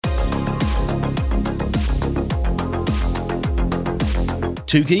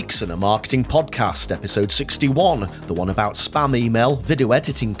Two Geeks and a Marketing Podcast, episode 61, the one about spam email, video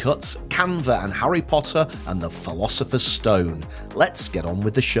editing cuts, Canva and Harry Potter and the Philosopher's Stone. Let's get on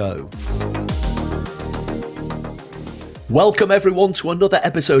with the show. Welcome everyone to another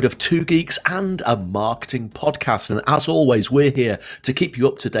episode of Two Geeks and a Marketing Podcast. And as always, we're here to keep you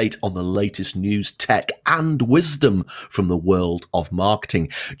up to date on the latest news, tech and wisdom from the world of marketing.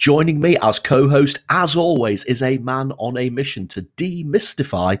 Joining me as co-host, as always, is a man on a mission to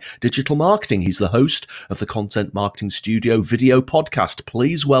demystify digital marketing. He's the host of the Content Marketing Studio video podcast.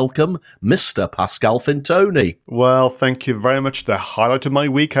 Please welcome Mr. Pascal Fintoni. Well, thank you very much. The highlight of my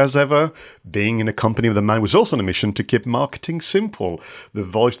week, as ever, being in a company with a man who was also on a mission to keep marketing simple. The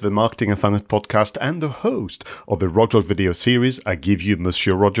voice of the Marketing and Finance podcast and the host of the Roger video series, I give you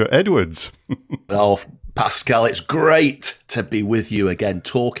Monsieur Roger Edwards. Oh, Pascal, it's great to be with you again,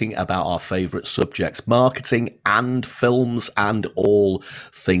 talking about our favourite subjects, marketing and films and all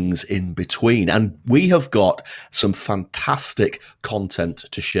things in between. And we have got some fantastic content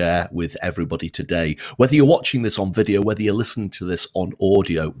to share with everybody today. Whether you're watching this on video, whether you're listening to this on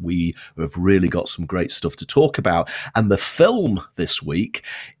audio, we have really got some great stuff to talk about. And the film this week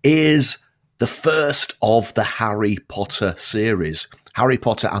is the first of the Harry Potter series, Harry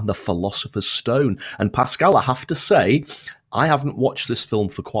Potter and the Philosopher's Stone. And Pascal, I have to say, I haven't watched this film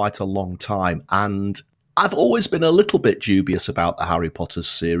for quite a long time, and I've always been a little bit dubious about the Harry Potter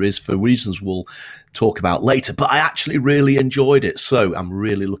series for reasons we'll talk about later, but I actually really enjoyed it. So I'm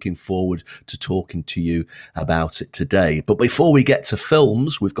really looking forward to talking to you about it today. But before we get to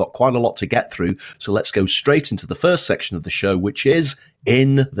films, we've got quite a lot to get through. So let's go straight into the first section of the show, which is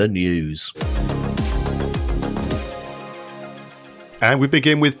In the News. And we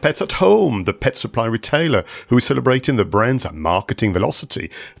begin with Pets at Home, the pet supply retailer who is celebrating the brand's marketing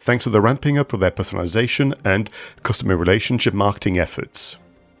velocity thanks to the ramping up of their personalization and customer relationship marketing efforts.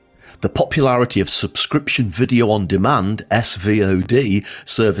 The popularity of subscription video on demand, SVOD,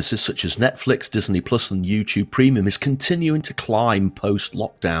 services such as Netflix, Disney Plus and YouTube Premium is continuing to climb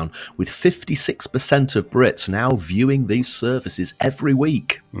post-lockdown, with 56% of Brits now viewing these services every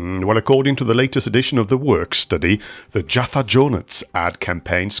week. Well, according to the latest edition of the Work study, the Jaffa Donuts ad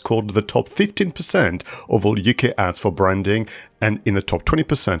campaign scored the top 15% of all UK ads for branding and in the top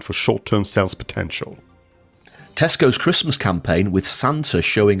 20% for short-term sales potential. Tesco's Christmas campaign with Santa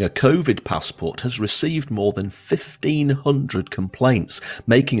showing a COVID passport has received more than 1,500 complaints,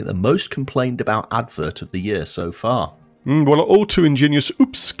 making it the most complained about advert of the year so far. Well, an all too ingenious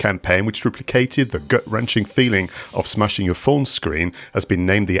Oops campaign, which replicated the gut-wrenching feeling of smashing your phone screen, has been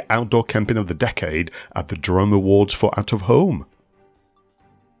named the outdoor campaign of the decade at the Jerome Awards for Out of Home.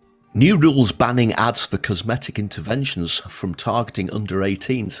 New rules banning ads for cosmetic interventions from targeting under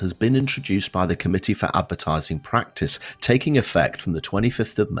 18s has been introduced by the Committee for Advertising Practice, taking effect from the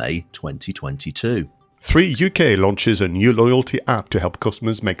 25th of May 2022. 3 UK launches a new loyalty app to help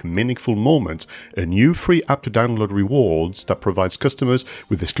customers make meaningful moments, a new free app to download rewards that provides customers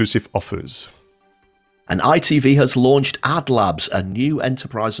with exclusive offers. And ITV has launched Ad Labs, a new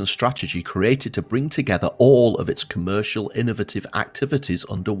enterprise and strategy created to bring together all of its commercial innovative activities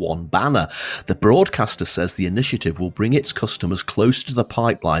under one banner. The broadcaster says the initiative will bring its customers closer to the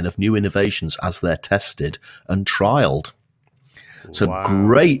pipeline of new innovations as they're tested and trialled. So wow.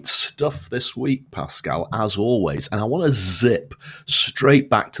 Great stuff this week, Pascal, as always. And I want to zip straight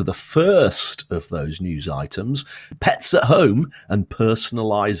back to the first of those news items, pets at home and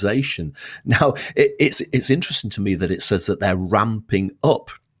personalization. Now, it's interesting to me that it says that they're ramping up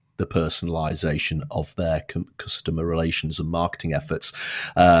the personalization of their customer relations and marketing efforts.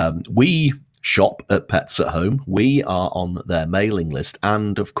 We shop at Pets at Home. We are on their mailing list.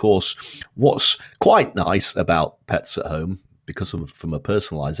 And of course, what's quite nice about Pets at Home, because from a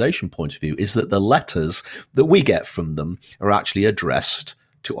personalization point of view, is that the letters that we get from them are actually addressed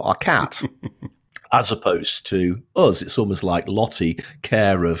to our cat, as opposed to us. It's almost like Lottie,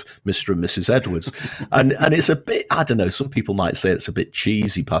 care of Mr. and Mrs. Edwards. And it's a bit, I don't know, some people might say it's a bit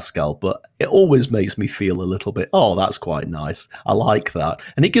cheesy, Pascal, but it always makes me feel a little bit, oh, that's quite nice. I like that.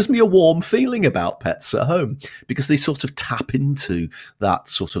 And it gives me a warm feeling about Pets at Home, because they sort of tap into that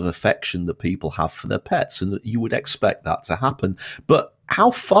sort of affection that people have for their pets, and you would expect that to happen. But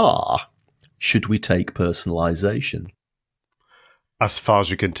how far should we take personalization? as far as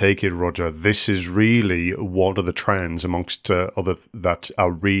you can take it, Roger, this is really one of the trends amongst other that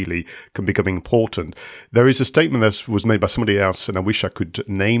are really becoming important. There is a statement that was made by somebody else, and I wish I could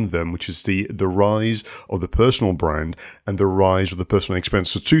name them, which is the rise of the personal brand and the rise of the personal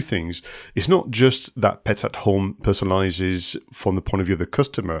experience. So two things. It's not just that Pets at Home personalizes from the point of view of the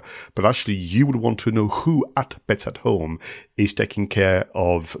customer, but actually you would want to know who at Pets at Home is taking care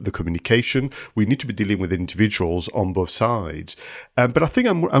of the communication. We need to be dealing with individuals on both sides. But I think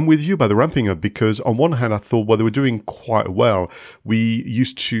I'm with you by the ramping up, because on one hand, I thought, well, they were doing quite well. We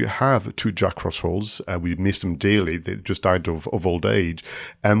used to have two Jack Russells. We missed them dearly. They just died of old age.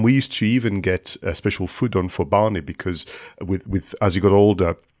 And we used to even get special food on for Barney, because with as he got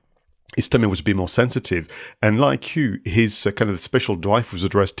older, his stomach was a bit more sensitive. And like you, his kind of special drive was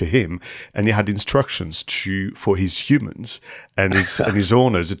addressed to him, and he had instructions for his humans and his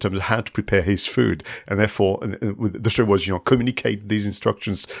owners in terms of how to prepare his food. And therefore, the story was, communicate these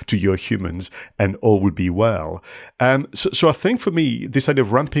instructions to your humans and all will be well. So I think for me, this idea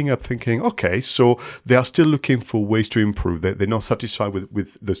of ramping up, thinking, okay, so they are still looking for ways to improve. They're not satisfied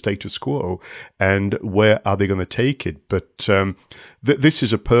with the status quo, and where are they going to take it? But this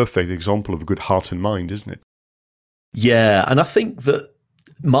is a perfect example of a good heart and mind, isn't it? Yeah, and I think that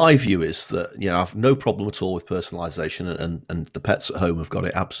my view is that, I have no problem at all with personalisation, and the Pets at Home have got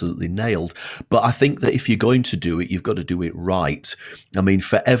it absolutely nailed. But I think that if you're going to do it, you've got to do it right. I mean,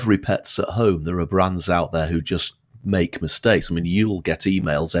 for every Pets at Home, there are brands out there who just make mistakes. I mean, you'll get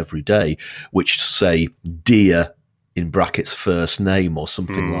emails every day which say, "Dear," in brackets, first name or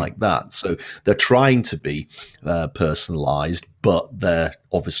something like that. So they're trying to be personalized, but they're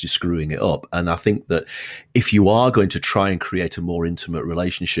obviously screwing it up. And I think that if you are going to try and create a more intimate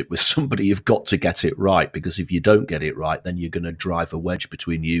relationship with somebody, you've got to get it right, because if you don't get it right, then you're going to drive a wedge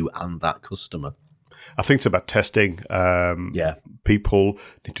between you and that customer. I think it's about testing. People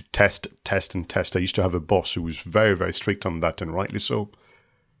need to test. I used to have a boss who was very, very strict on that, and rightly so.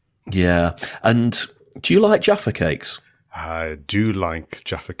 Yeah. And do you like Jaffa Cakes? I do like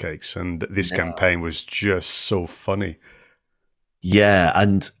Jaffa Cakes, and this campaign was just so funny. Yeah,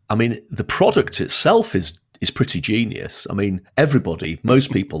 and I mean, the product itself is pretty genius. I mean,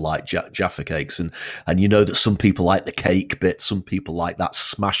 most people like Jaffa Cakes, and you know that some people like the cake bit, some people like that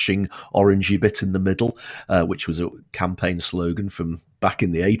smashing orangey bit in the middle, which was a campaign slogan from back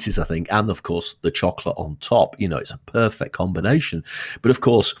in the 80s, I think, and of course the chocolate on top. It's a perfect combination. But of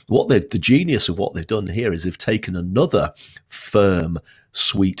course, the genius of what they've done here is they've taken another firm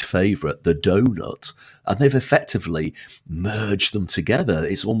sweet favorite, the donut, and they've effectively merged them together.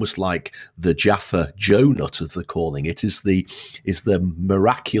 It's almost like the Jaffa Joe-Nut, as they're calling it, is the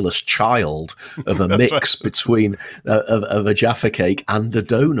miraculous child of a mix between of a Jaffa cake and a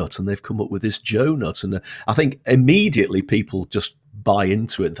donut, and they've come up with this Joe-Nut. And I think immediately people just buy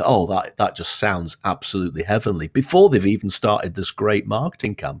into it and think, that just sounds absolutely heavenly, before they've even started this great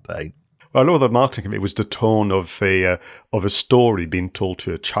marketing campaign. Well, a lot of the marketing, it was the tone of a story being told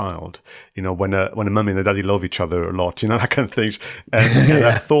to a child. When a mummy and a daddy love each other a lot, that kind of things. And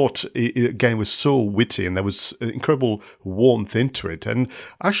I thought it again was so witty, and there was incredible warmth into it. And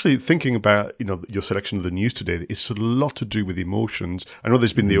actually thinking about your selection of the news today, it's a lot to do with emotions. I know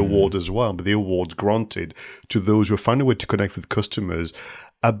there's been the award as well, but the award's granted to those who find a way to connect with customers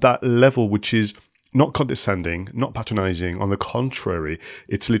at that level, which is not condescending, not patronizing. On the contrary,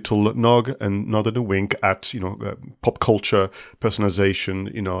 it's a little nod and a wink at pop culture, personalization,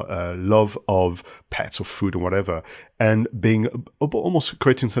 love of pets or food or whatever, and being almost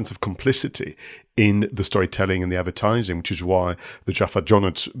creating a sense of complicity in the storytelling and the advertising, which is why the Jaffa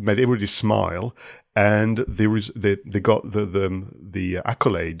Joe-Nuts made everybody smile, and they got the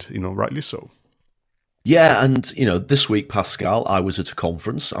accolade, rightly so. Yeah, and this week, Pascal, I was at a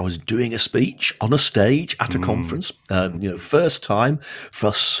conference. I was doing a speech on a stage at a conference. First time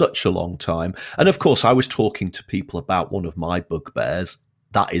for such a long time. And of course, I was talking to people about one of my bugbears.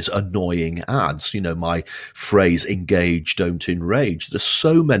 That is annoying ads. My phrase, engage, don't enrage. There's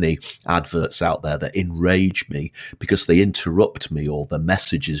so many adverts out there that enrage me because they interrupt me, or the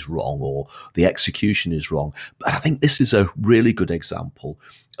message is wrong, or the execution is wrong. But I think this is a really good example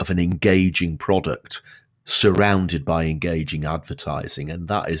of an engaging product surrounded by engaging advertising. And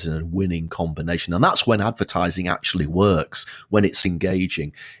that is a winning combination. And that's when advertising actually works, when it's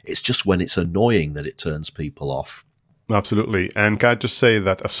engaging. It's just when it's annoying that it turns people off. Absolutely. And can I just say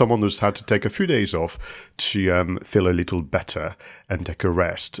that as someone who's had to take a few days off to feel a little better and take a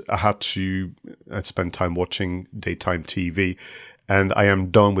rest, I had to spend time watching daytime TV. and I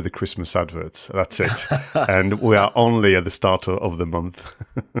am done with the Christmas adverts. That's it. And we are only at the start of the month.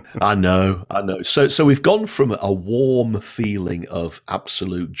 I know. So we've gone from a warm feeling of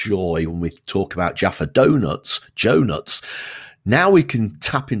absolute joy when we talk about Jaffa Donuts, Joe Nuts. Now we can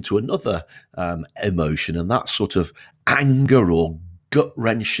tap into another emotion, and that's sort of anger or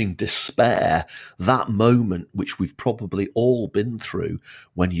gut-wrenching despair, that moment which we've probably all been through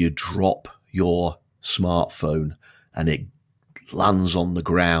when you drop your smartphone and it lands on the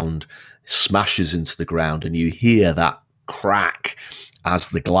ground, smashes into the ground, and you hear that crack as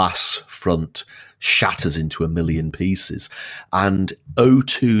the glass front shatters into a million pieces. And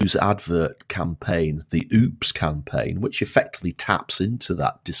O2's advert campaign, the Oops campaign, which effectively taps into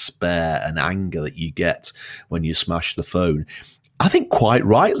that despair and anger that you get when you smash the phone, I think quite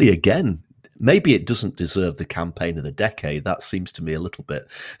rightly, again, maybe it doesn't deserve the campaign of the decade. That seems to me a little bit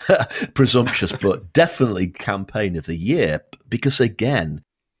presumptuous, but definitely campaign of the year, because again,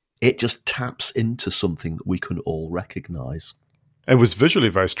 it just taps into something that we can all recognize. It was visually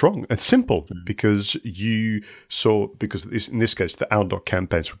very strong and simple because you saw, because in this case, the outdoor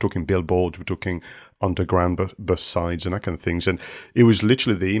campaigns, we're talking billboards, we're talking underground bus sides and that kind of things. And it was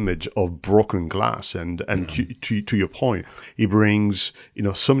literally the image of broken glass. And to your point, it brings,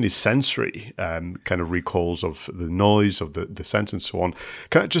 so many sensory kind of recalls of the noise, of the sense and so on.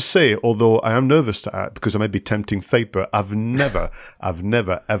 Can I just say, although I am nervous because I may be tempting fate, but I've never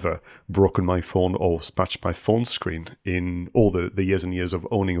ever broken my phone or smashed my phone screen in all the years and years of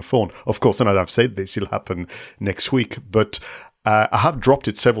owning a phone. Of course, and I've said this, it'll happen next week, but I have dropped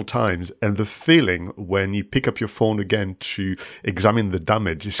it several times, and the feeling when you pick up your phone again to examine the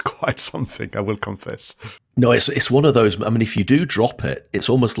damage is quite something, I will confess. No, it's one of those. I mean, if you do drop it, it's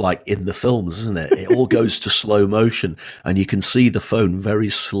almost like in the films, isn't it? It all goes to slow motion, and you can see the phone very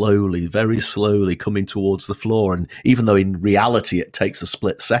slowly coming towards the floor. And even though in reality it takes a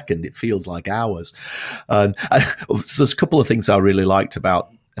split second, it feels like hours. So there's a couple of things I really liked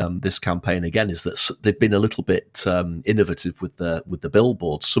about this campaign again is that they've been a little bit innovative with the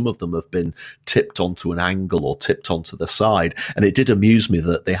billboards. Some of them have been tipped onto an angle or tipped onto the side, and it did amuse me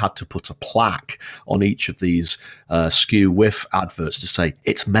that they had to put a plaque on each of these skew whiff adverts to say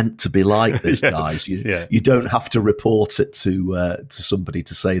it's meant to be like this, guys. You don't have to report it to somebody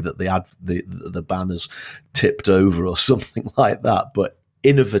to say that the banner's tipped over or something like that, but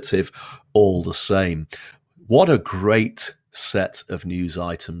innovative all the same. What a great set of news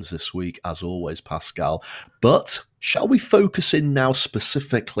items this week, as always, Pascal. But shall we focus in now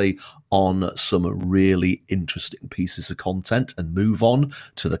specifically on some really interesting pieces of content and move on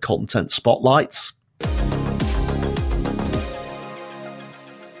to the content spotlights?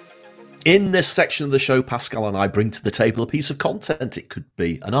 In this section of the show, Pascal and I bring to the table a piece of content. It could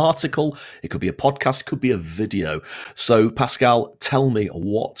be an article, it could be a podcast, it could be a video. So, Pascal, tell me,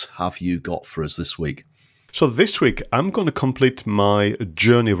 what have you got for us this week? So this week, I'm going to complete my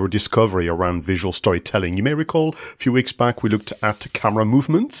journey of rediscovery around visual storytelling. You may recall a few weeks back, we looked at camera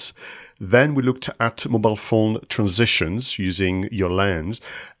movements. Then we looked at mobile phone transitions using your lens.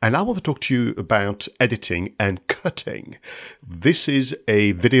 And I want to talk to you about editing and cutting. This is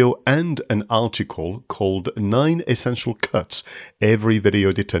a video and an article called 9 Essential Cuts Every Video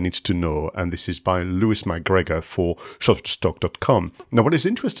Editor Needs to Know. And this is by Lewis McGregor for Shutterstock.com. Now, what is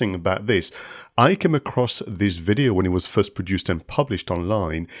interesting about this, I came across this video when it was first produced and published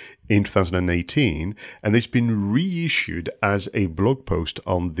online in 2018, and it's been reissued as a blog post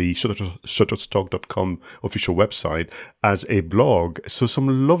on the Shutterstock.com official website as a blog. So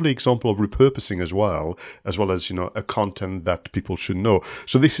some lovely example of repurposing as well as, a content that people should know.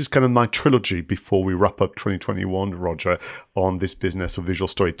 So this is kind of my trilogy before we wrap up 2021, Roger, on this business of visual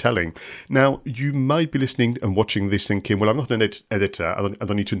storytelling. Now, you might be listening and watching this thinking, well, I'm not an editor, I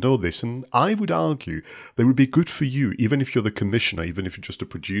don't need to know this. And I would argue that it would be good for you, even if you're the commissioner, even if you're just a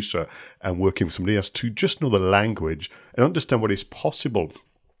producer and working with somebody else, to just know the language and understand what is possible.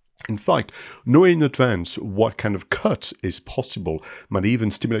 In fact, knowing in advance what kind of cut is possible might even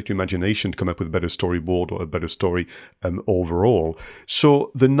stimulate your imagination to come up with a better storyboard or a better story overall.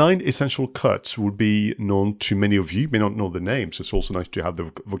 So the 9 essential cuts would be known to many of you. You may not know the names. It's also nice to have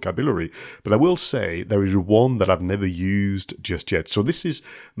the vocabulary. But I will say there is one that I've never used just yet. So this is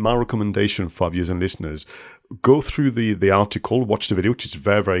my recommendation for our viewers and listeners. Go through the article, watch the video, which is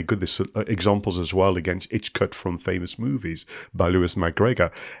very, very good. There's examples as well against each cut from famous movies by Lewis McGregor.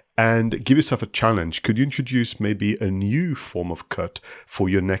 and give yourself a challenge. Could you introduce maybe a new form of cut for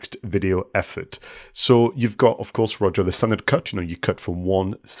your next video effort? So you've got, of course, Roger, the standard cut. You cut from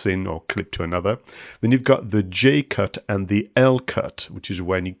one scene or clip to another. Then you've got the J cut and the L cut, which is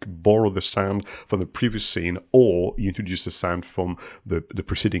when you borrow the sound from the previous scene or you introduce the sound from the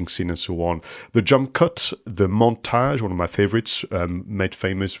preceding scene and so on. The jump cut, the montage, one of my favorites, made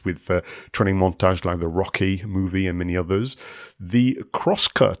famous with training montage like the Rocky movie and many others. The cross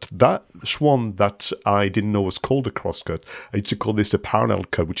cut, that's one that I didn't know was called a cross cut. I used to call this a parallel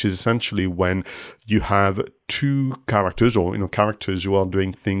cut, which is essentially when you have two characters or characters who are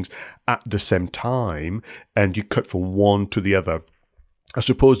doing things at the same time and you cut from one to the other. I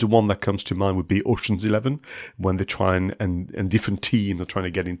suppose the one that comes to mind would be Ocean's 11, when they try and different teams are trying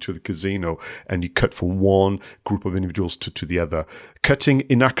to get into the casino, and you cut from one group of individuals to the other. Cutting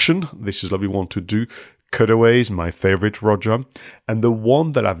in action, this is a lovely one to do. Cutaways, my favorite, Roger. And the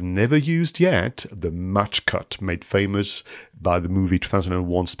one that I've never used yet, the match cut, made famous by the movie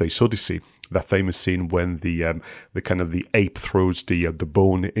 2001 Space Odyssey. That famous scene when the ape throws the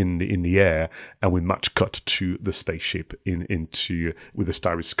bone in the air, and we match cut to the spaceship into with the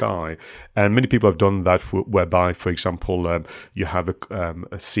starry sky. And many people have done that, whereby, for example, you have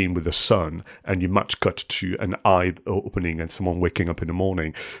a scene with the sun, and you match cut to an eye opening and someone waking up in the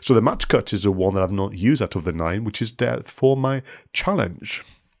morning. So the match cut is the one that I've not used out of the 9, which is therefore my challenge.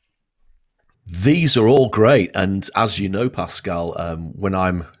 These are all great, and as you know, Pascal, when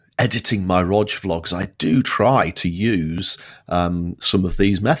I'm editing my Rog vlogs, I do try to use some of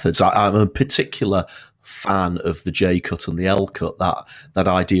these methods. I'm a particular fan of the J cut and the L cut, that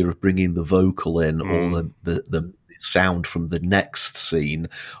idea of bringing the vocal in or the sound from the next scene,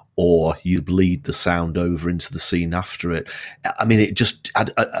 or you bleed the sound over into the scene after it. I mean,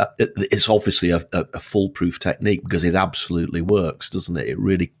 it's obviously a foolproof technique because it absolutely works, doesn't it? It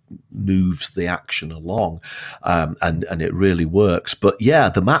really moves the action along, and it really works. But yeah,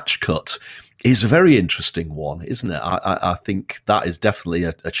 the match cut is a very interesting one, isn't it? I think that is definitely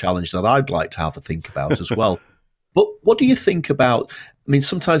a challenge that I'd like to have a think about as well. But what do you think about, I mean,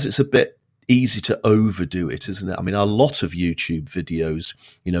 sometimes it's a bit easy to overdo it, isn't it? I mean, a lot of YouTube videos,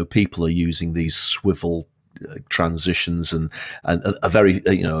 people are using these swivel transitions, and a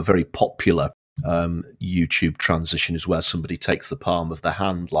very popular YouTube transition is where somebody takes the palm of the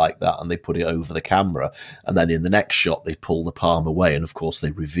hand like that and they put it over the camera, and then in the next shot they pull the palm away, and of course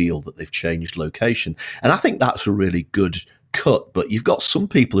they reveal that they've changed location. And I think that's a really good cut, but you've got some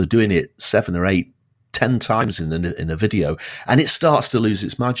people who are doing it 7 or 8, 10 times in a video, and it starts to lose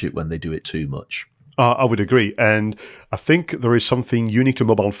its magic when they do it too much. I would agree. And I think there is something unique to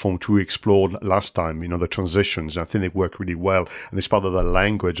mobile phone to explore last time, the transitions. I think they work really well, and it's part of the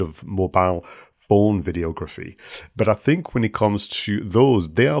language of mobile phone videography. But I think when it comes to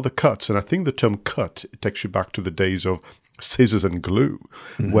those, they are the cuts. And I think the term cut, it takes you back to the days of scissors and glue,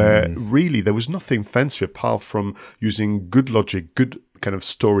 where really there was nothing fancy apart from using good logic, good kind of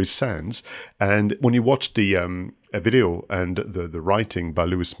story sense. And when you watch the a video and the writing by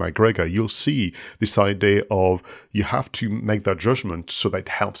Lewis McGregor, you'll see this idea of you have to make that judgment so that it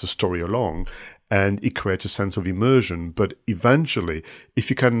helps the story along, and it creates a sense of immersion. But eventually, if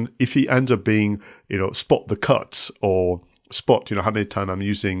he ends up being, spot the cuts or spot, how many times I'm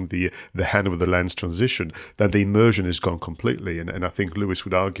using the hand with the lens transition, then the immersion is gone completely. And I think Lewis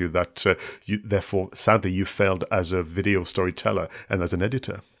would argue that therefore, sadly, you failed as a video storyteller and as an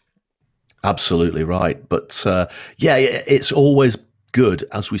editor. Absolutely right. But it's always good,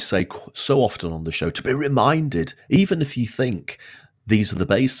 as we say so often on the show, to be reminded, even if you think these are the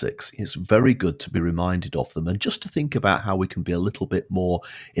basics, it's very good to be reminded of them, and just to think about how we can be a little bit more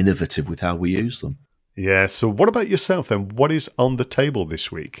innovative with how we use them. Yeah. So what about yourself then? What is on the table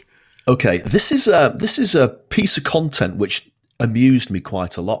this week? Okay, this is a piece of content which amused me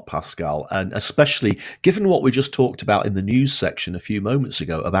quite a lot, Pascal, and especially given what we just talked about in the news section a few moments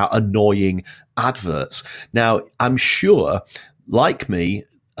ago about annoying adverts. Now, I'm sure, like me,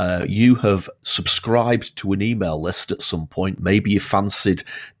 you have subscribed to an email list at some point. Maybe you fancied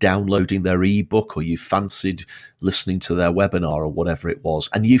downloading their ebook, or you fancied listening to their webinar, or whatever it was.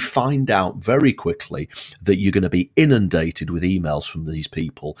 And you find out very quickly that you're going to be inundated with emails from these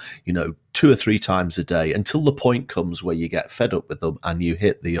people, 2 or 3 times a day, until the point comes where you get fed up with them and you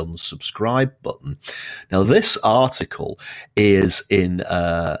hit the unsubscribe button. Now, this article is on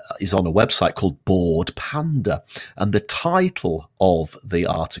a website called Bored Panda, and the title of the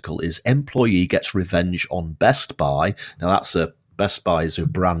article is "Employee Gets Revenge on Best Buy." Now, Best Buy is a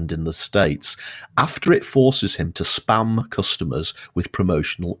brand in the States, after it forces him to spam customers with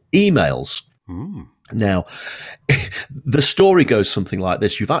promotional emails. Now, the story goes something like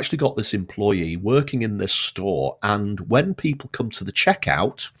this. You've actually got this employee working in this store, and when people come to the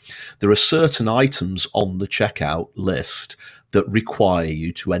checkout, there are certain items on the checkout list that require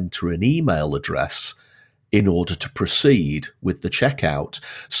you to enter an email address in order to proceed with the checkout.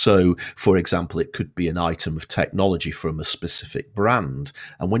 So, for example, it could be an item of technology from a specific brand.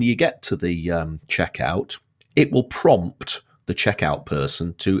 And when you get to the checkout, it will prompt the checkout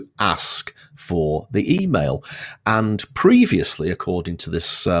person to ask for the email. And previously, according to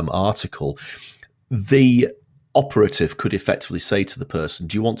this article, the operative could effectively say to the person,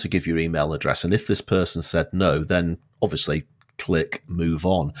 do you want to give your email address? And if this person said no, then obviously click move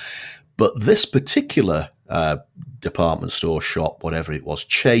on. But this particular department store, shop, whatever it was,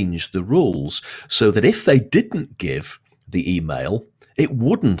 changed the rules so that if they didn't give the email, it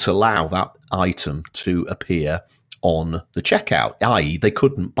wouldn't allow that item to appear on the checkout, i.e. they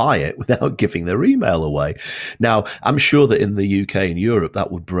couldn't buy it without giving their email away. Now, I'm sure that in the UK and Europe,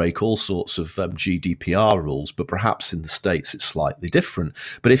 that would break all sorts of GDPR rules, but perhaps in the States, it's slightly different.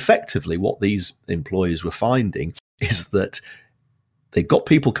 But effectively, what these employers were finding is that they got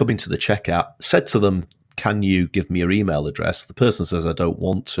people coming to the checkout, said to them, can you give me your email address? The person says, I don't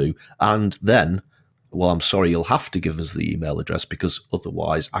want to. And then, well, I'm sorry, you'll have to give us the email address because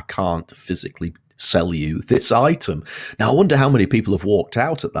otherwise I can't physically sell you this item. Now, I wonder how many people have walked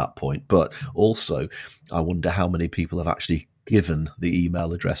out at that point, but also I wonder how many people have actually given the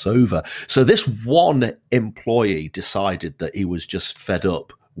email address over. So this one employee decided that he was just fed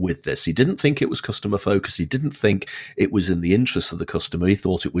up with this. He didn't think it was customer focused. He didn't think it was in the interest of the customer. He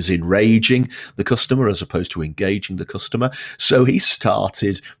thought it was enraging the customer as opposed to engaging the customer. So he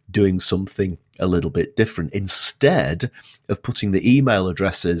started doing something a little bit different. Instead of putting the email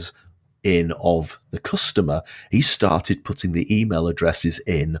addresses in of the customer, he started putting the email addresses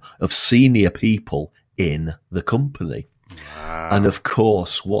in of senior people in the company. Wow. And of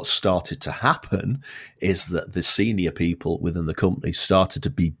course, what started to happen is that the senior people within the company started to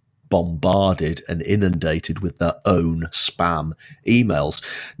be bombarded and inundated with their own spam emails.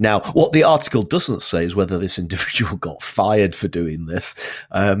 Now, what the article doesn't say is whether this individual got fired for doing this,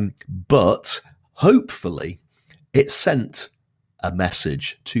 but hopefully it sent a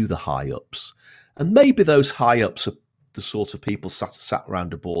message to the high-ups. And maybe those high-ups are the sort of people sat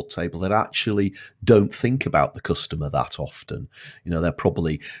around a board table that actually don't think about the customer that often. You know, they're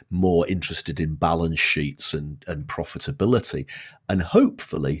probably more interested in balance sheets and profitability. And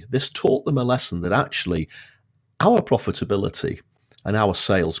hopefully this taught them a lesson that actually our profitability and our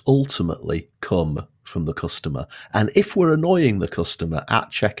sales ultimately come from the customer. And if we're annoying the customer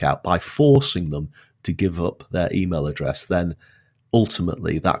at checkout by forcing them to give up their email address, then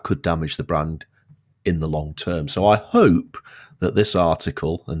ultimately that could damage the brand in the long term. So I hope that this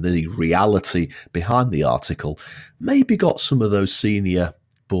article and the reality behind the article maybe got some of those senior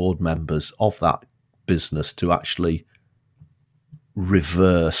board members of that business to actually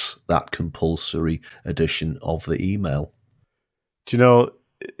reverse that compulsory addition of the email. Do you know,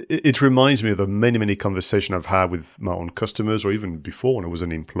 it reminds me of the many, many conversations I've had with my own customers, or even before when I was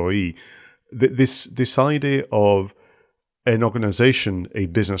an employee. This idea of an organization, a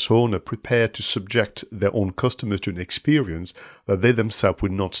business owner, prepared to subject their own customers to an experience that they themselves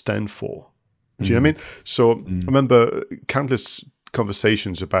would not stand for. Do you know what I mean? So I remember countless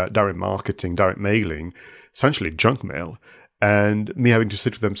conversations about direct marketing, direct mailing, essentially junk mail, and me having to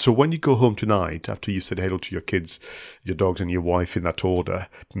sit with them. So when you go home tonight, after you said hello to your kids, your dogs and your wife in that order,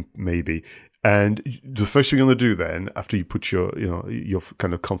 maybe, and the first thing you're going to do then, after you put your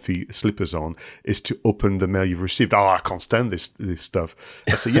kind of comfy slippers on, is to open the mail you've received. Oh, I can't stand this stuff.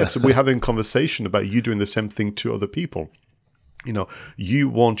 I say, yeah, so we're having a conversation about you doing the same thing to other people. You know, you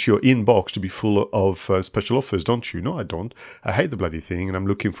want your inbox to be full of special offers, don't you? No, I don't. I hate the bloody thing, and I'm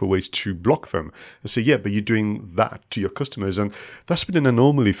looking for ways to block them. I say, yeah, but you're doing that to your customers, and that's been an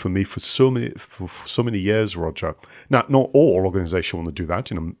anomaly for me for so many years, Roger. Now, not all organizations want to do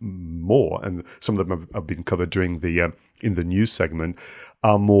that. You know, more, and some of them have been covered during the in the news segment,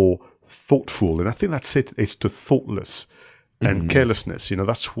 are more thoughtful, and I think that's it. It's the thoughtless and carelessness. You know,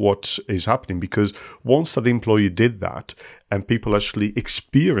 that's what is happening, because once that the employee did that and people actually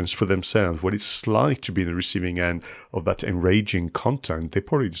experienced for themselves what it's like to be in the receiving end of that enraging content, they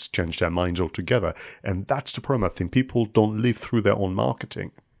probably just changed their minds altogether. And that's the problem. I think people don't live through their own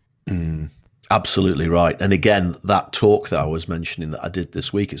marketing. Absolutely right. And again, that talk that I was mentioning that I did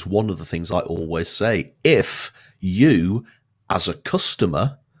this week is one of the things I always say. If you, as a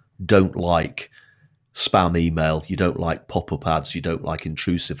customer, don't like spam email, you don't like pop-up ads, you don't like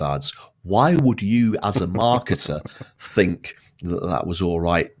intrusive ads. Why would you as a marketer think that that was all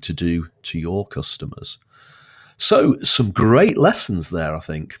right to do to your customers? So some great lessons there, I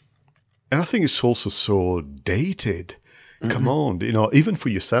think. And I think it's also so dated. Come on, even for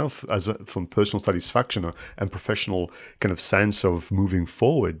yourself from personal satisfaction and professional kind of sense of moving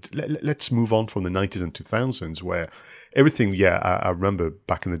forward, let's move on from the 90s and 2000s where everything, I remember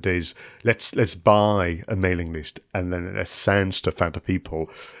back in the days, let's buy a mailing list and then let's send stuff out to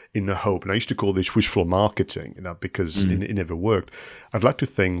people in the hope. And I used to call this wishful marketing, because it never worked. I'd like to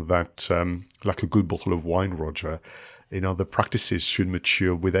think that, like a good bottle of wine, Roger, the practices should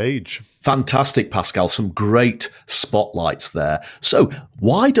mature with age. Fantastic, Pascal. Some great spotlights there. So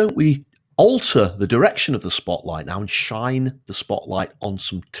why don't we alter the direction of the spotlight now and shine the spotlight on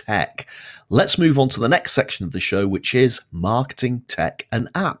some tech? Let's move on to the next section of the show, which is marketing, tech, and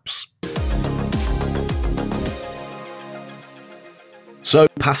apps. So,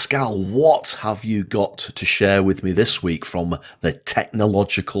 Pascal, what have you got to share with me this week from the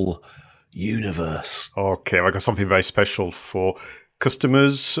technological universe? Okay, I got something very special for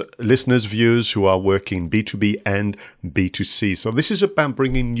customers, listeners, viewers who are working B2B and B2C. So this is about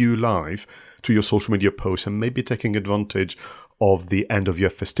bringing new life to your social media posts and maybe taking advantage of the end of year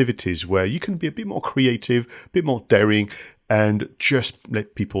festivities where you can be a bit more creative, a bit more daring, and just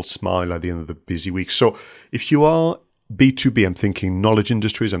let people smile at the end of the busy week. So if you are B2B, I'm thinking knowledge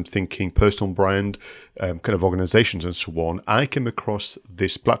industries, I'm thinking personal brand kind of organizations and so on. I came across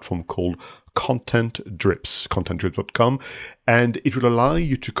this platform called Content Drips, contentdrips.com, and it will allow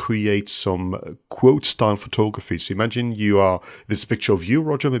you to create some quote style photography. So imagine there's a picture of you,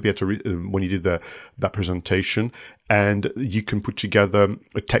 Roger, maybe when you did that presentation, and you can put together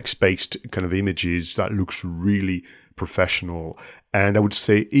a text-based kind of images that looks really professional. And I would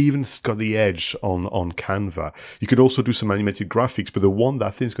say even it's got the edge on Canva. You could also do some animated graphics, but the one that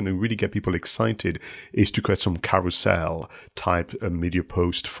I think is going to really get people excited is to create some carousel type media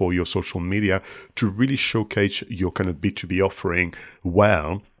post for your social media to really showcase your kind of B2B offering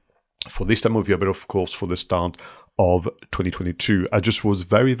well for this time of year, but of course for the start of 2022. I just was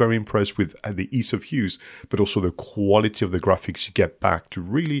very, very impressed with the ease of use, but also the quality of the graphics you get back to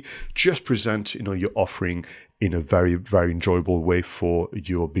really just present, your offering in a very, very enjoyable way for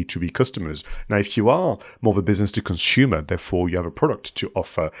your B2B customers. Now, if you are more of a business to consumer, therefore you have a product to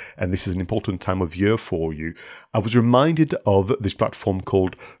offer, and this is an important time of year for you, I was reminded of this platform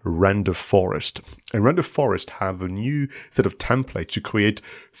called Render Forest. And Render Forest have a new set of templates to create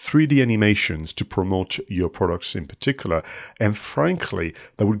 3D animations to promote your products in particular. And frankly,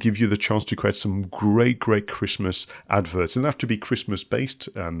 that would give you the chance to create some great, great Christmas adverts. It doesn't have to be Christmas-based,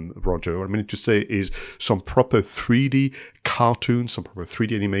 Roger. What I mean to say is some proper 3D cartoons, some proper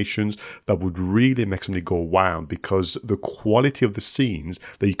 3D animations that would really make somebody go wow, because the quality of the scenes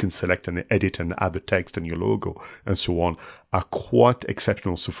that you can select and edit and add the text and your logo and so on are quite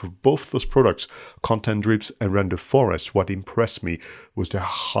exceptional. So for both those products, Content Drips and Render Forest, what impressed me was the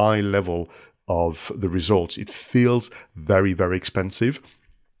high level of the results. It feels very, very expensive.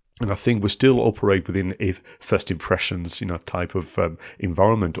 And I think we still operate within a first impressions, type of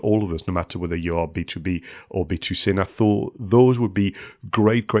environment, all of us, no matter whether you are B2B or B2C. And I thought those would be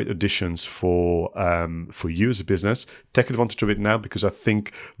great, great additions for you as a business. Take advantage of it now, because I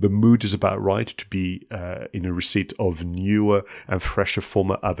think the mood is about right to be in a receipt of newer and fresher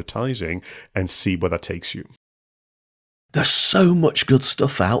former advertising and see where that takes you. There's so much good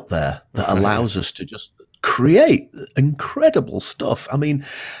stuff out there that allows us to just create incredible stuff. I mean,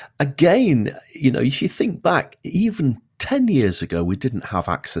 again, if you think back, even 10 years ago, we didn't have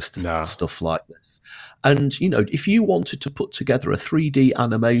access to stuff like this. And, if you wanted to put together a 3D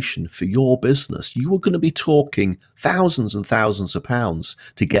animation for your business, you were going to be talking thousands and thousands of pounds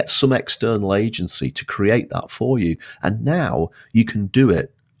to get some external agency to create that for you. And now you can do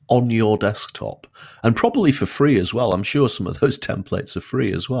it on your desktop, and probably for free as well. I'm sure some of those templates are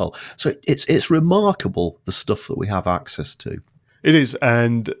free as well. So it's remarkable, the stuff that we have access to. It is,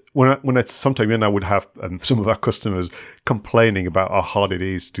 and sometimes I would have some of our customers complaining about how hard it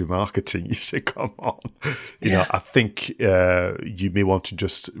is to do marketing. You say, "Come on," I think you may want to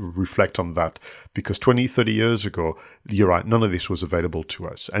just reflect on that, because 20, 30 years ago, you're right, none of this was available to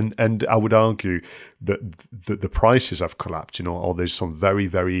us, and I would argue that the prices have collapsed. Or there's some very,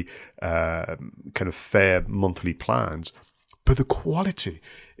 very kind of fair monthly plans. But the quality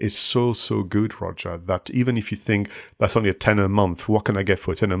is so, so good, Roger, that even if you think that's only a tenner a month, what can I get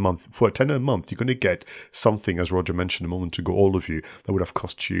for a tenner a month? For a tenner a month, you're going to get something, as Roger mentioned a moment ago, all of you, that would have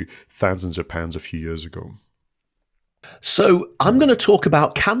cost you thousands of pounds a few years ago. So I'm going to talk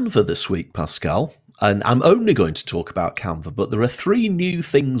about Canva this week, Pascal. and I'm only going to talk about Canva, but there are 3 new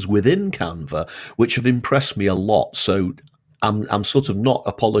things within Canva which have impressed me a lot. So I'm sort of not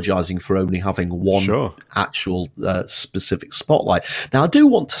apologizing for only having one actual specific spotlight. Now, I do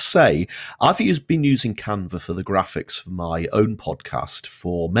want to say I've been using Canva for the graphics for my own podcast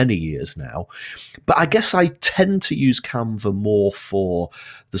for many years now, but I guess I tend to use Canva more for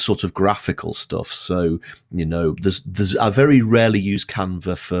the sort of graphical stuff. So, I very rarely use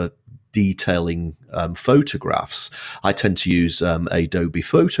Canva for detailing photographs. I tend to use Adobe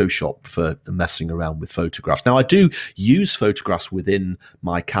Photoshop for messing around with photographs. Now, I do use photographs within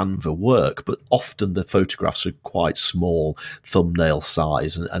my Canva work, but often the photographs are quite small, thumbnail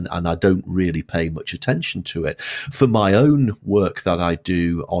size, and I don't really pay much attention to it. For my own work that I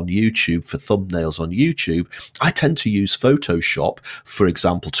do on YouTube, for thumbnails on YouTube, I tend to use Photoshop, for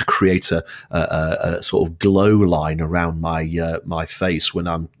example, to create a sort of glow line around my face when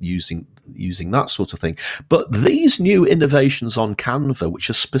I'm using that sort of thing. But these new innovations on Canva, which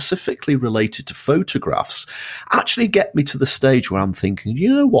are specifically related to photographs, actually get me to the stage where I'm thinking, you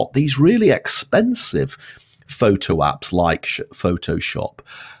know what, these really expensive photo apps like Photoshop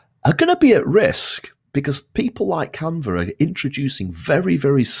are going to be at risk because people like Canva are introducing very,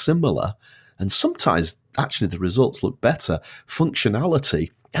 very similar, and sometimes actually the results look better,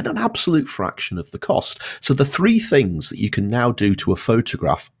 functionality at an absolute fraction of the cost. So the 3 things that you can now do to a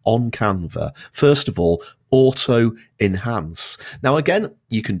photograph on Canva: first of all, auto enhance. Now, again,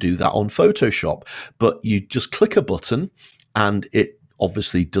 you can do that on Photoshop, but you just click a button and it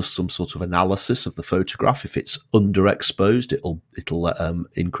obviously does some sort of analysis of the photograph. If it's underexposed, it'll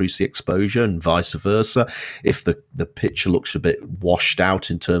increase the exposure, and vice versa. If the picture looks a bit washed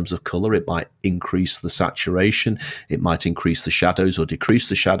out in terms of color, it might increase the saturation. It might increase the shadows or decrease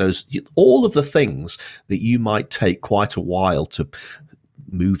the shadows. All of the things that you might take quite a while to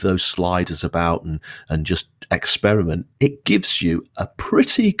move those sliders about and just experiment, it gives you a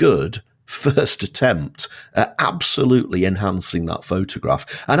pretty good first attempt at absolutely enhancing that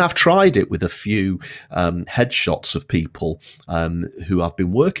photograph. And I've tried it with a few headshots of people who I've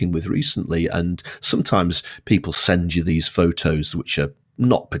been working with recently, and sometimes people send you these photos which are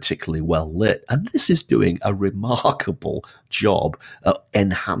not particularly well lit, and this is doing a remarkable job at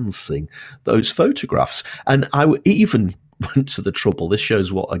enhancing those photographs. And I even went to the trouble, this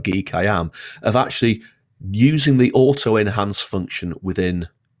shows what a geek I am, of actually using the auto enhance function within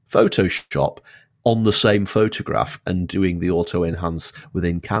Photoshop on the same photograph and doing the auto enhance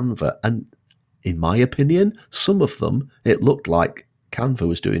within Canva. And in my opinion, some of them, it looked like Canva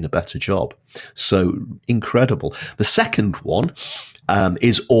was doing a better job. So incredible. The second one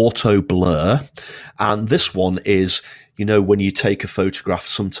is auto blur. And this one is, when you take a photograph,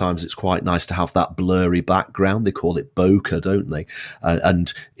 sometimes it's quite nice to have that blurry background. They call it bokeh, don't they?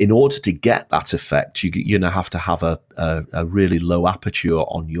 And in order to get that effect, you have to have a really low aperture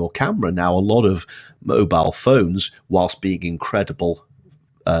on your camera. Now, a lot of mobile phones, whilst being incredible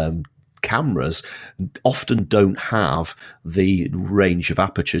cameras, often don't have the range of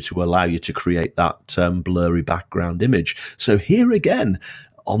aperture to allow you to create that blurry background image. So here again,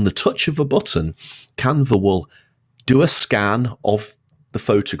 on the touch of a button, Canva will do a scan of the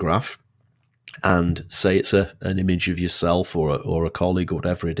photograph and say it's an image of yourself or a colleague or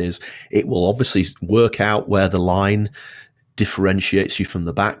whatever it is. It will obviously work out where the line differentiates you from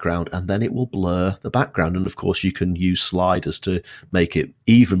the background, and then it will blur the background. And of course, you can use sliders to make it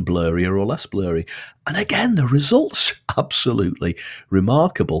even blurrier or less blurry. And again, the results absolutely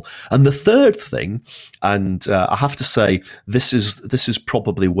remarkable. And the third thing, and I have to say, this is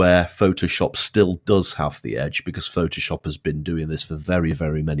probably where Photoshop still does have the edge, because Photoshop has been doing this for very,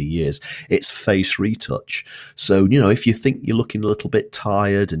 very many years. It's face retouch. So, if you think you're looking a little bit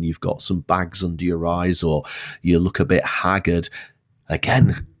tired and you've got some bags under your eyes, or you look a bit haggard,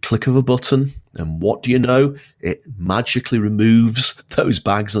 again, click of a button, and what do you know? It magically removes those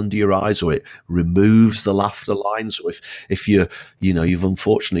bags under your eyes, or it removes the laughter lines. Or if you've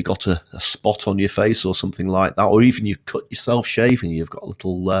unfortunately got a spot on your face or something like that, or even you cut yourself shaving, you've got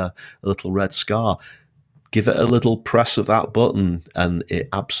a little red scar, give it a little press of that button, and it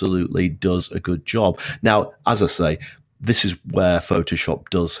absolutely does a good job. Now, as I say, this is where Photoshop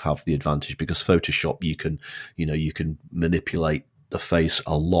does have the advantage, because Photoshop, you can manipulate the face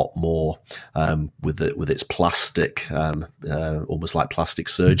a lot more with its plastic, almost like plastic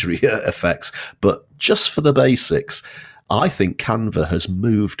surgery effects. But just for the basics, I think Canva has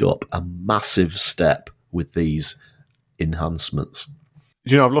moved up a massive step with these enhancements.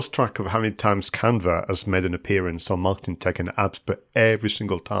 I've lost track of how many times Canva has made an appearance on Marketing Tech and Apps, but every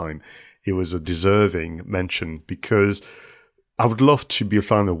single time it was a deserving mention, because I would love to be a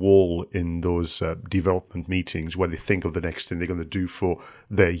fly on the wall in those development meetings where they think of the next thing they're going to do for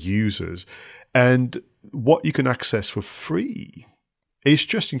their users. And what you can access for free is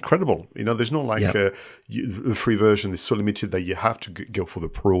just incredible. There's not like the free version is so limited that you have to go for the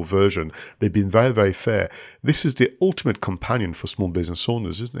pro version. They've been very, very fair. This is the ultimate companion for small business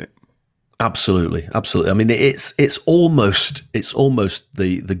owners, isn't it? Absolutely. I mean, it's almost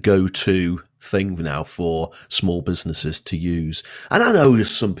the go-to thing now for small businesses to use. And I know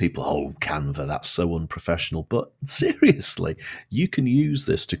some people, Canva, that's so unprofessional. But seriously, you can use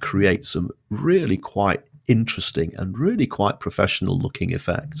this to create some really quite interesting and really quite professional looking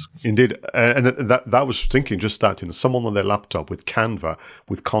effects. Indeed. And that was thinking just that, someone on their laptop with Canva,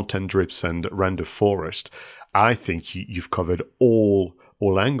 with content drips and render forest, I think you've covered all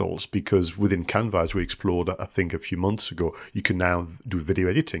angles, because within Canva, as we explored, I think a few months ago, you can now do video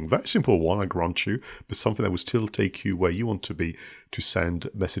editing. Very simple one, I grant you, but something that will still take you where you want to be to send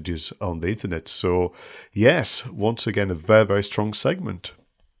messages on the internet. So yes, once again, a very, very strong segment.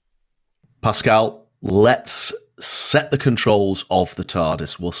 Pascal, let's set the controls of the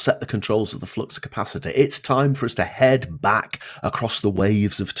TARDIS. We'll set the controls of the flux capacitor. It's time for us to head back across the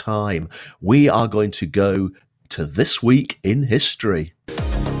waves of time. We are going to go to this week in history.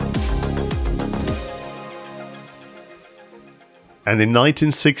 And in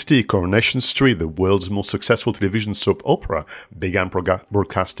 1960, Coronation Street, the world's most successful television soap opera, began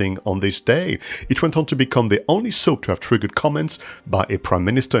broadcasting on this day. It went on to become the only soap to have triggered comments by a Prime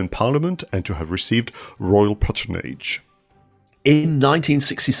Minister in Parliament and to have received royal patronage. In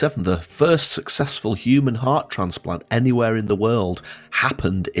 1967, the first successful human heart transplant anywhere in the world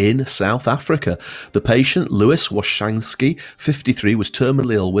happened in South Africa. The patient, Louis Washansky, 53, was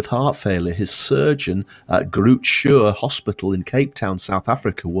terminally ill with heart failure. His surgeon at Groote Schuur Hospital in Cape Town, South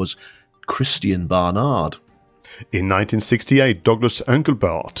Africa, was Christian Barnard. In 1968, Douglas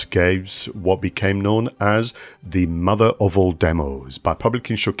Engelbart gave what became known as the mother of all demos by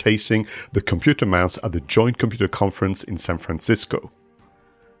publicly showcasing the computer mouse at the Joint Computer Conference in San Francisco.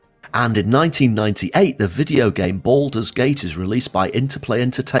 And in 1998, the video game Baldur's Gate is released by Interplay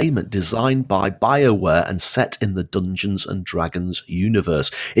Entertainment, designed by BioWare and set in the Dungeons & Dragons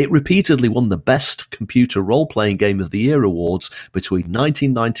universe. It repeatedly won the Best Computer Role-Playing Game of the Year awards between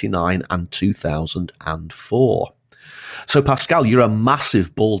 1999 and 2004. So, Pascal, you're a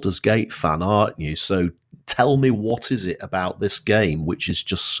massive Baldur's Gate fan, aren't you? So tell me, what is it about this game which is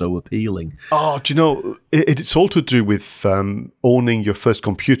just so appealing? Oh, do you know, it's all to do with owning your first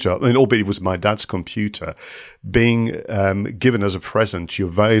computer. I mean, albeit it was my dad's computer, being given as a present your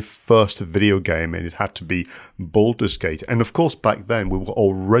very first video game, and it had to be Baldur's Gate. And of course, back then, we were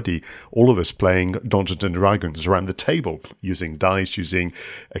already, all of us, playing Dungeons & Dragons around the table, using dice, using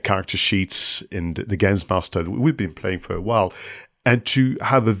character sheets in the Games Master that we've been playing for a while. And to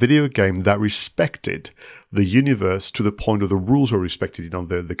have a video game that respected the universe to the point of the rules were respected,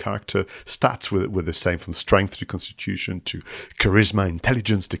 the character stats were the same, from strength to constitution to charisma,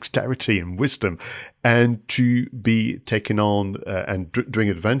 intelligence, dexterity, and wisdom, and to be taken on and doing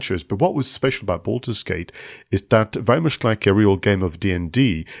adventures. But what was special about Baldur's Gate is that, very much like a real game of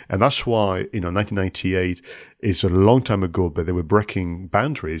D&D, and that's why 1998 is a long time ago, but they were breaking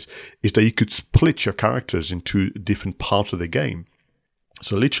boundaries, is that you could split your characters into different parts of the game.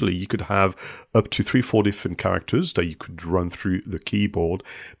 So literally, you could have up to 3-4 different characters that you could run through the keyboard,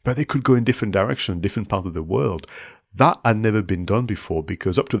 but they could go in different directions, different parts of the world. That had never been done before,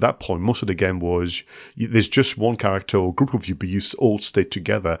 because up to that point, most of the game was there's just one character or group of you, but you all stay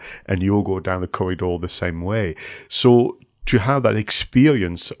together and you all go down the corridor the same way. So to have that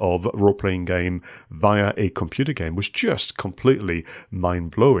experience of a role-playing game via a computer game was just completely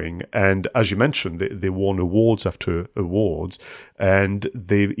mind-blowing. And as you mentioned, they won awards after awards, and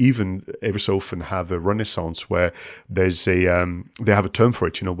they even every so often have a renaissance where there's they have a term for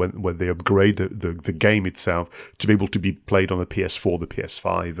it, when they upgrade the game itself to be able to be played on the PS4, the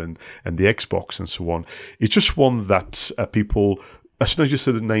PS5, and the Xbox and so on. It's just one that people, as soon as you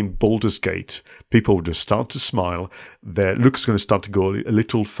say the name Baldur's Gate, people will just start to smile. Their look's going to start to go a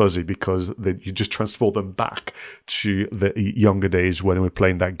little fuzzy, because you just transport them back to the younger days when they were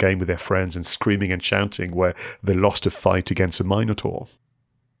playing that game with their friends and screaming and shouting where they lost a fight against a Minotaur.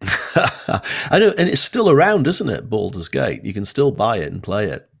 I know, and it's still around, isn't it, Baldur's Gate? You can still buy it and play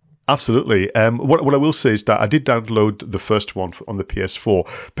it. Absolutely. What I will say is that I did download the first one on the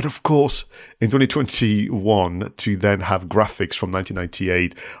PS4, but of course, in 2021, to then have graphics from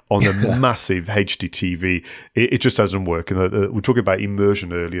 1998 on a massive HD TV, it just doesn't work. And we were talking about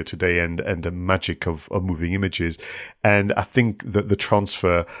immersion earlier today and the magic of moving images, and I think that the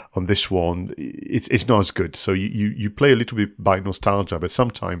transfer on this one it's not as good. So you play a little bit by nostalgia, but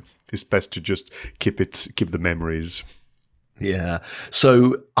sometimes it's best to just keep the memories. Yeah.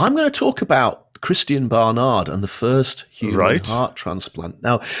 So I'm going to talk about Christiaan Barnard and the first human heart transplant.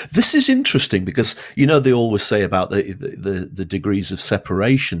 Now, this is interesting because, they always say about the degrees of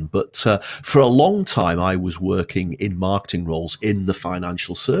separation, but for a long time I was working in marketing roles in the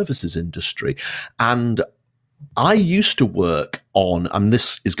financial services industry. And I used to work on, and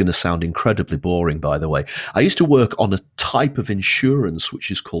this is going to sound incredibly boring, by the way, I used to work on a type of insurance which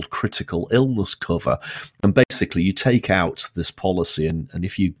is called critical illness cover. And basically you take out this policy and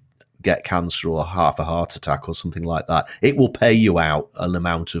if you get cancer or have a heart attack or something like that, it will pay you out an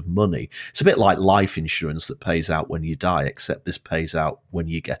amount of money. It's a bit like life insurance that pays out when you die, except this pays out when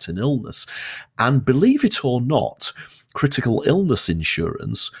you get an illness. And believe it or not, critical illness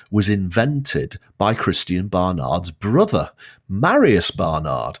insurance was invented by Christiaan Barnard's brother, Marius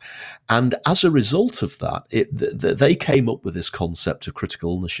Barnard. And as a result of that, they came up with this concept of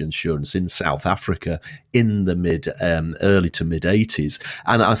critical illness insurance in South Africa in the early to mid 80s.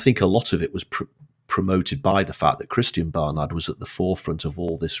 And I think a lot of it was promoted by the fact that Christiaan Barnard was at the forefront of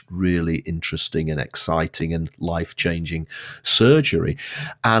all this really interesting and exciting and life-changing surgery.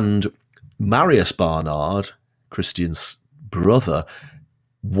 And Marius Barnard, Christian's brother,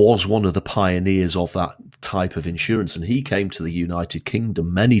 was one of the pioneers of that type of insurance, and he came to the United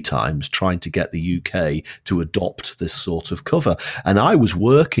Kingdom many times trying to get the UK to adopt this sort of cover. And I was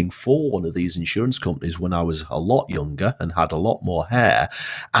working for one of these insurance companies when I was a lot younger and had a lot more hair,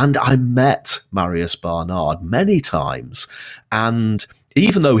 and I met Marius Barnard many times. And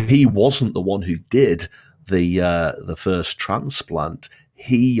even though he wasn't the one who did the first transplant,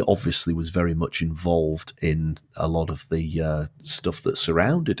 he obviously was very much involved in a lot of the stuff that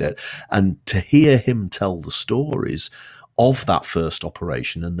surrounded it. And to hear him tell the stories of that first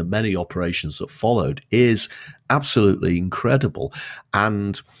operation and the many operations that followed is absolutely incredible.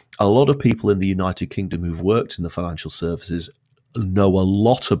 And a lot of people in the United Kingdom who've worked in the financial services know a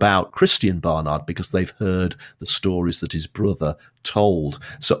lot about Christiaan Barnard because they've heard the stories that his brother told.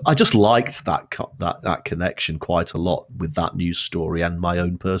 So I just liked that connection quite a lot with that news story and my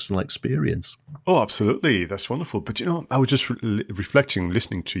own personal experience. Oh, absolutely. That's wonderful. But, I was just reflecting,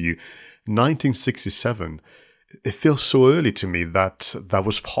 listening to you. 1967, it feels so early to me that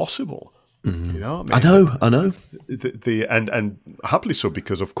was possible. Mm-hmm. I know. And happily so,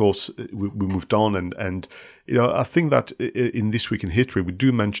 because of course we moved on, and I think that in This Week in History we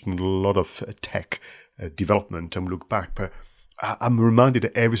do mention a lot of tech development, and we look back, but I'm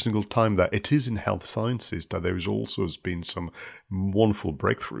reminded every single time that it is in health sciences that there has also been some wonderful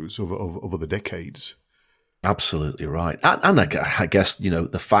breakthroughs over the decades. Absolutely right. And I guess,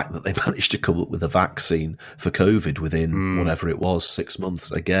 the fact that they managed to come up with a vaccine for COVID within whatever it was, 6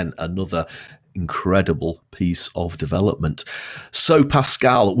 months, again, another incredible piece of development. So,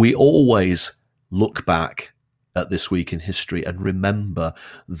 Pascal, we always look back at This Week in History and remember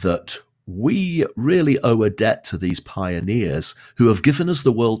that we really owe a debt to these pioneers who have given us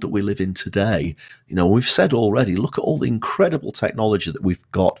the world that we live in today. We've said already, look at all the incredible technology that we've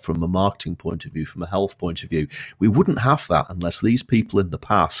got from a marketing point of view, from a health point of view. We wouldn't have that unless these people in the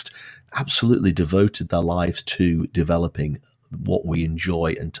past absolutely devoted their lives to developing what we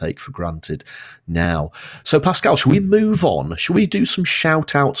enjoy and take for granted now. So, Pascal, shall we move on? Shall we do some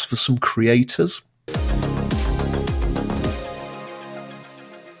shout outs for some creators?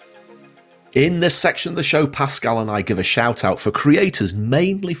 In this section of the show, Pascal and I give a shout out for creators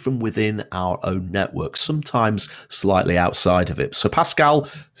mainly from within our own network, sometimes slightly outside of it. So, Pascal,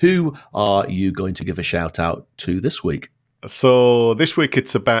 who are you going to give a shout out to this week? So this week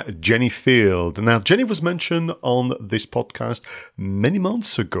it's about Jenny Field. Now, Jenny was mentioned on this podcast many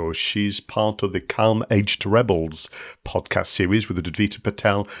months ago. She's part of the Calm Aged Rebels podcast series with Advita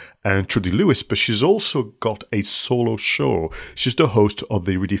Patel and Trudy Lewis, but she's also got a solo show. She's the host of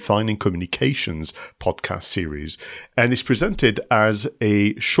the Redefining Communications podcast series, and it's presented as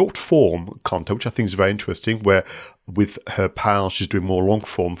a short form content, which I think is very interesting, where with her pals, she's doing more long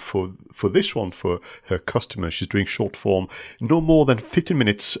form. For this one, for her customers, she's doing short form, no more than 15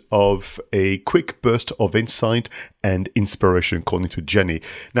 minutes of a quick burst of insight and inspiration, according to Jenny.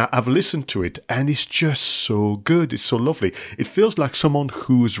 Now, I've listened to it, and it's just so good. It's so lovely. It feels like someone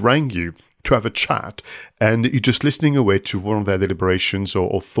who's rang you to have a chat, and you're just listening away to one of their deliberations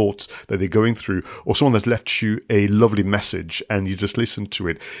or thoughts that they're going through, or someone that's left you a lovely message and you just listen to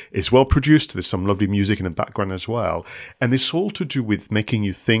it. It's well produced. There's some lovely music in the background as well. And it's all to do with making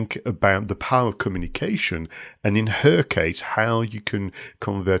you think about the power of communication, and in her case, how you can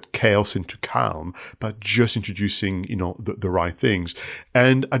convert chaos into calm by just introducing, the right things.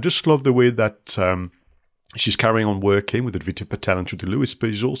 And I just love the way that she's carrying on working with Advita Patel and Trudy Lewis, but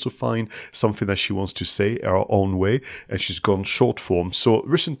she's also find something that she wants to say her own way, and she's gone short form. So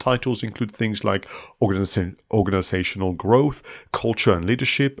recent titles include things like organizational growth, culture and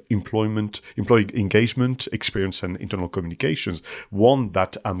leadership, employee engagement, experience and internal communications. One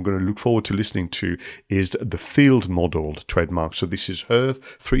that I'm going to look forward to listening to is the field model trademark. So this is her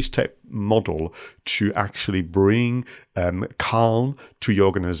 3-step model to actually bring calm to your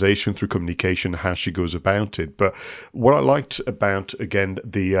organization through communication, how she goes about it. But what I liked about, again,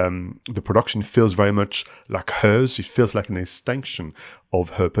 the production feels very much like hers. It feels like an extension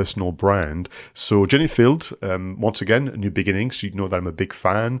of her personal brand. So Jenny Field, once again, New Beginnings. You know that I'm a big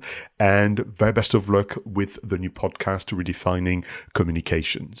fan, and very best of luck with the new podcast, Redefining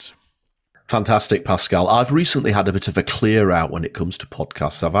Communications. Fantastic, Pascal. I've recently had a bit of a clear out when it comes to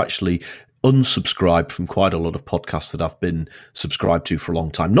podcasts. I've actually unsubscribed from quite a lot of podcasts that I've been subscribed to for a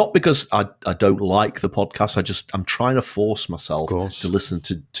long time. Not because I don't like the podcast. I'm trying to force myself to listen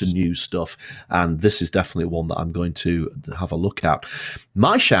to new stuff. And this is definitely one that I'm going to have a look at.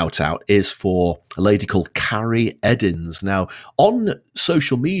 My shout out is for a lady called Carrie Eddins. Now, on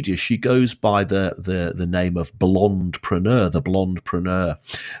social media, she goes by the name of Blondepreneur, the Blondepreneur,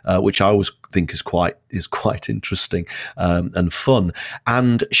 which I always think is quite interesting and fun.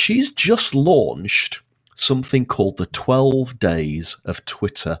 And she's just launched something called the 12 Days of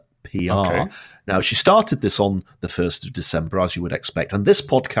Twitter PR. Okay. Now, she started this on the 1st of December, as you would expect, and this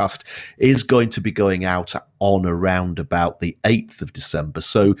podcast is going to be going out on around about the 8th of December.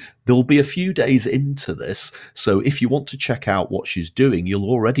 So there'll be a few days into this. So if you want to check out what she's doing, you'll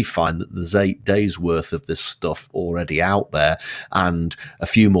already find that there's 8 days worth of this stuff already out there and a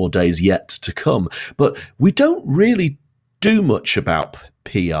few more days yet to come. But we don't really do much about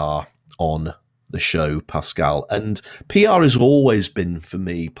PR on the show, Pascal, and PR has always been for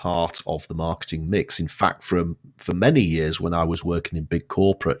me part of the marketing mix. In fact, for many years when I was working in big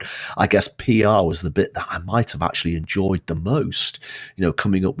corporate, I guess PR was the bit that I might have actually enjoyed the most,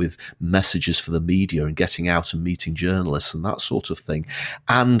 coming up with messages for the media and getting out and meeting journalists and that sort of thing.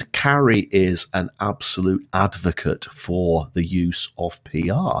 And Carrie is an absolute advocate for the use of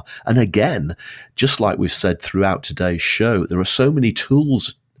PR. And again, just like we've said throughout today's show, there are so many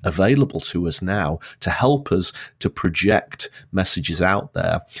tools available to us now to help us to project messages out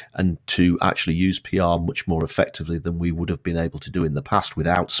there and to actually use PR much more effectively than we would have been able to do in the past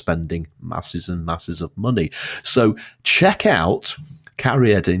without spending masses and masses of money. So check out Carrie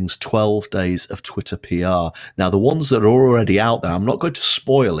Eddins' 12 Days of Twitter PR. Now, the ones that are already out there, I'm not going to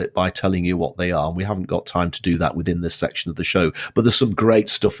spoil it by telling you what they are, and we haven't got time to do that within this section of the show, but there's some great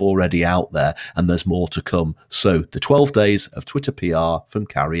stuff already out there, and there's more to come. So, the 12 Days of Twitter PR from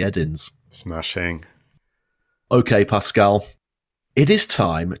Carrie Eddins. Smashing. Okay, Pascal. It is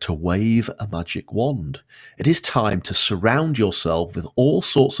time to wave a magic wand. It is time to surround yourself with all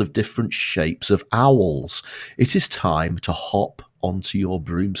sorts of different shapes of owls. It is time to hop onto your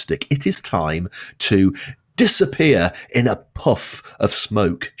broomstick. It is time to disappear in a puff of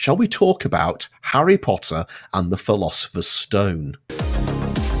smoke. Shall we talk about Harry Potter and the Philosopher's Stone?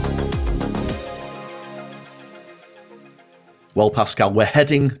 Well, Pascal, we're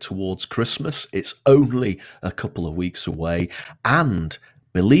heading towards Christmas. It's only a couple of weeks away. And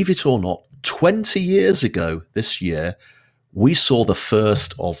believe it or not, 20 years ago this year, we saw the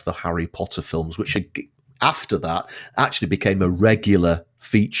first of the Harry Potter films, which after that actually became a regular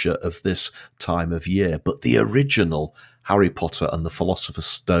feature of this time of year. But the original Harry Potter and the Philosopher's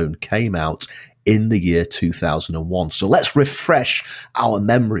Stone came out in the year 2001. So let's refresh our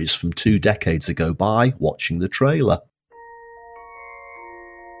memories from 2 decades ago by watching the trailer.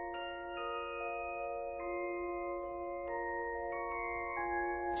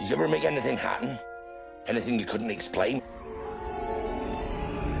 Did you ever make anything happen? Anything you couldn't explain?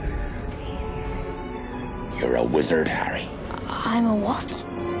 You're a wizard, Harry. I'm a what?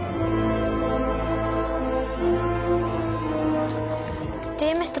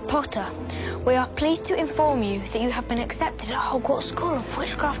 Dear Mr. Potter, we are pleased to inform you that you have been accepted at Hogwarts School of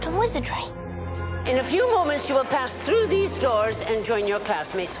Witchcraft and Wizardry. In a few moments, you will pass through these doors and join your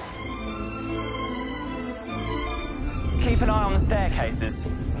classmates. Keep an eye on the staircases.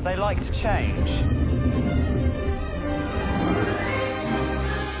 They like to change.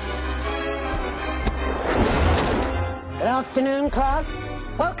 Good afternoon, class.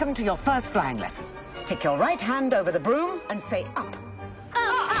 Welcome to your first flying lesson. Stick your right hand over the broom and say up.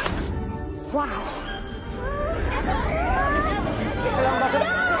 Wow. Mr. Longbottom!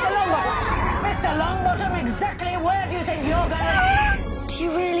 Mr. Longbottom! Mr. Longbottom, exactly where do you think you're going? Do you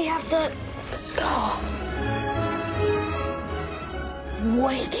really have the scar?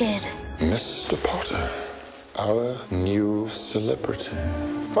 Wicked. Mr. Potter, our new celebrity.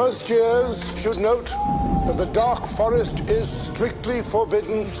 First years should note that the Dark Forest is strictly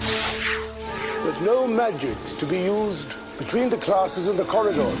forbidden, that no magic's to be used between the classes in the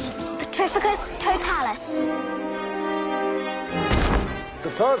corridors. Petrificus totalis.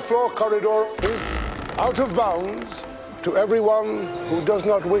 The third floor corridor is out of bounds to everyone who does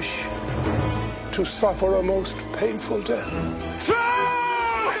not wish to suffer a most painful death.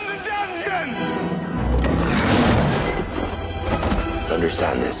 Throw in the dungeon!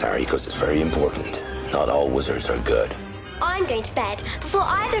 Understand this, Harry, because it's very important. Not all wizards are good. I'm going to bed before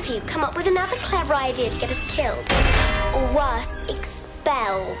either of you come up with another clever idea to get us killed. Or worse,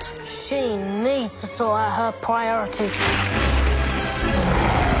 expelled. She needs to sort out her priorities.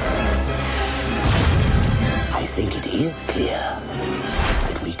 I think it is clear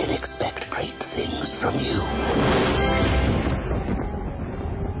that we can expect great things from you.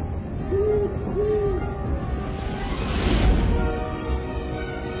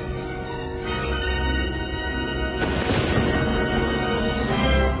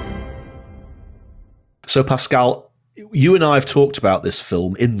 So, Pascal, you and I have talked about this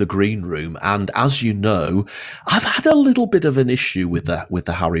film in the green room, and as you know, I've had a little bit of an issue with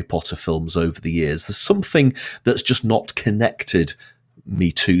the Harry Potter films over the years. There's something that's just not connected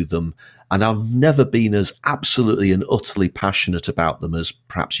me to them, and I've never been as absolutely and utterly passionate about them as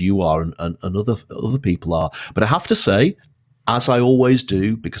perhaps you are and other people are. But I have to say, as I always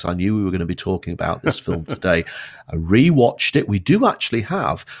do, because I knew we were going to be talking about this film today, I rewatched it. We do actually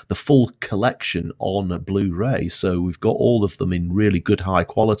have the full collection on Blu-ray, so we've got all of them in really good high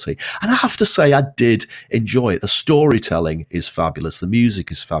quality. And I have to say, I did enjoy it. The storytelling is fabulous. The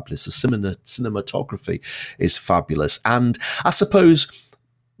music is fabulous. The cinematography is fabulous. And I suppose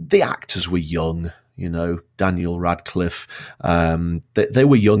the actors were young. You know, Daniel Radcliffe, they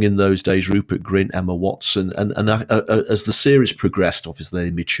were young in those days, Rupert Grint, Emma Watson, and as the series progressed, obviously they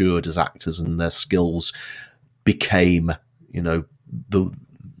matured as actors and their skills became, you know,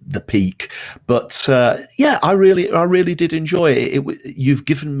 the peak. But yeah, I really did enjoy it. You've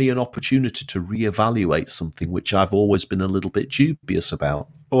given me an opportunity to reevaluate something which I've always been a little bit dubious about.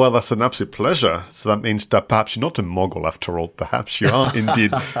 Well, that's an absolute pleasure. So that means that perhaps you're not a Muggle after all. Perhaps you are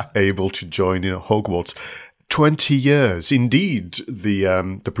indeed able to join Hogwarts. 20 years. Indeed,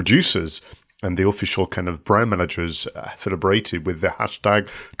 the producers and the official kind of brand managers celebrated with the hashtag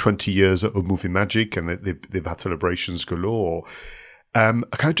 20 years of movie magic, and they've had celebrations galore. Can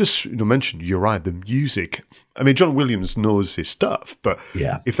I just mention, you're right, the music. I mean, John Williams knows his stuff, but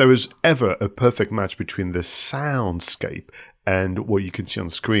yeah, if there was ever a perfect match between the soundscape and what you can see on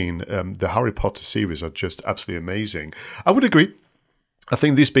screen, the Harry Potter series are just absolutely amazing. I would agree. I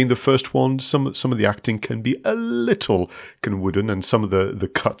think this being the first one, some of the acting can be a little kind of wooden, and some of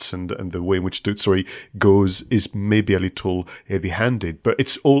the cuts and the way in which the story goes is maybe a little heavy-handed. But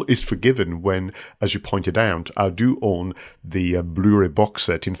it's all is forgiven when, as you pointed out, I do own the Blu-ray box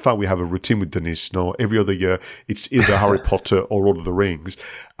set. In fact, we have a routine with Denise now. Every other year, it's either Harry Potter or Lord of the Rings.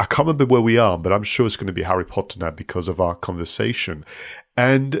 I can't remember where we are, but I'm sure it's going to be Harry Potter now because of our conversation.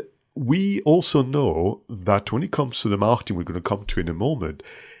 And we also know that when it comes to the marketing we're going to come to in a moment,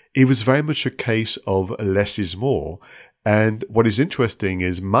 it was very much a case of less is more. And what is interesting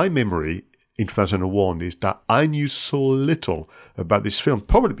is my memory in 2001 is that I knew so little about this film,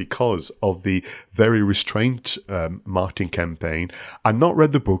 probably because of the very restrained marketing campaign. I'd not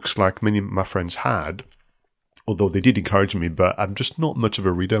read the books like many of my friends had, although they did encourage me, but I'm just not much of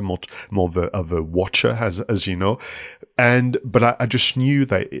a reader, more of a watcher, as you know. But I just knew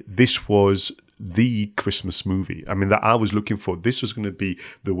that this was the Christmas movie. I mean, that I was looking for. This was going to be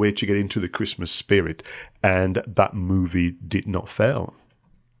the way to get into the Christmas spirit, and that movie did not fail.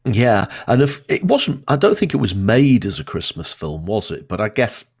 Yeah, and if it wasn't, I don't think it was made as a Christmas film, was it? But I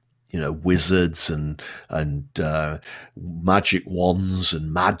guess, you know, wizards and magic wands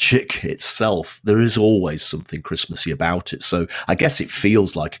and magic itself, there is always something Christmassy about it. So I guess it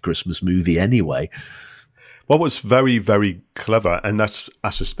feels like a Christmas movie anyway. What was very, very clever, and that's, I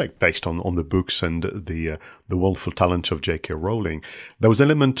suspect, based on the books and the wonderful talent of J.K. Rowling, there was an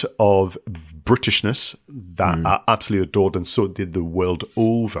element of Britishness that I absolutely adored, and so did the world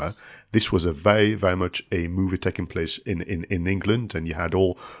over. This was a very, very much a movie taking place in England, and you had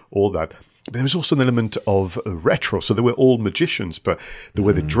all that. But there was also an element of retro. So they were all magicians, but the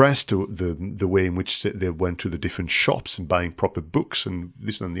way they dressed, the way in which they went to the different shops and buying proper books and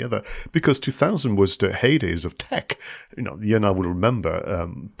this and the other. Because 2000 was the heydays of tech. You and I will remember,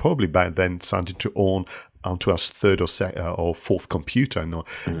 probably back then, starting to own onto our third or fourth computer.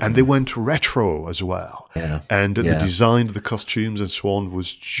 And they went retro as well. Yeah. And the design of the costumes and so on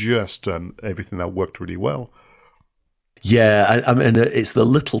was just everything that worked really well. Yeah, I mean, it's the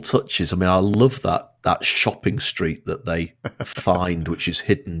little touches. I mean, I love that shopping street that they find, which is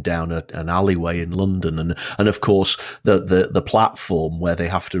hidden down an alleyway in London, and of course the platform where they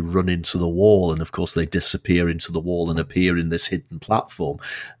have to run into the wall, and of course they disappear into the wall and appear in this hidden platform.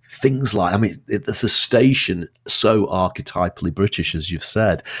 Things like, I mean, the station, so archetypally British, as you've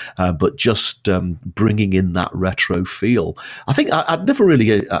said, but just bringing in that retro feel. I think I'd never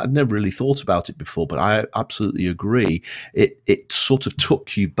really thought about it before, but I absolutely agree. It sort of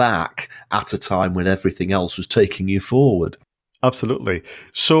took you back at a time when everything else was taking you forward. Absolutely.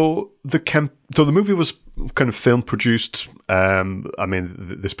 So the movie was kind of film produced. I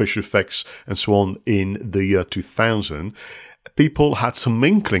mean, the special effects and so on in the year 2000. People had some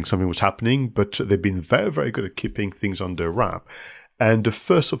inkling something was happening, but they've been very, very good at keeping things under wrap. And the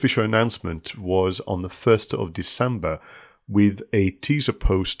first official announcement was on the 1st of December with a teaser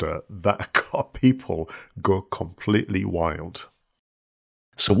poster that got people go completely wild.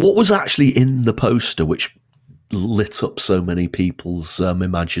 So what was actually in the poster which lit up so many people's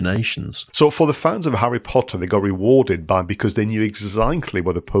imaginations? So for the fans of Harry Potter, they got rewarded because they knew exactly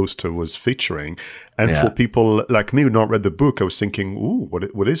what the poster was featuring. And for people like me who not read the book, I was thinking, ooh,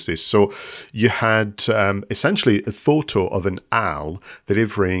 what is this? So you had essentially a photo of an owl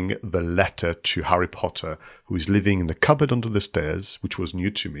delivering the letter to Harry Potter, who is living in the cupboard under the stairs, which was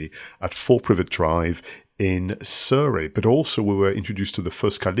new to me, at 4 Privet Drive in Surrey. But also we were introduced to the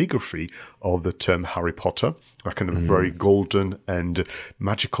first calligraphy of the term Harry Potter, that kind of very golden and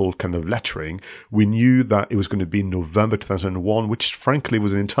magical kind of lettering. We knew that it was going to be in November 2001, which frankly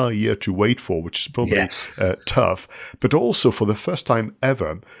was an entire year to wait for, which is probably tough. But also for the first time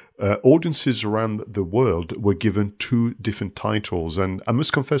ever, audiences around the world were given 2 different titles. And I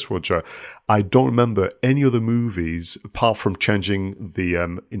must confess, Roger, I don't remember any other movies apart from changing the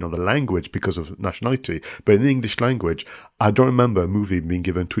the language because of nationality. But in the English language, I don't remember a movie being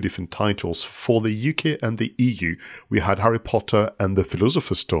given 2 different titles. For the UK and the EU, we had Harry Potter and the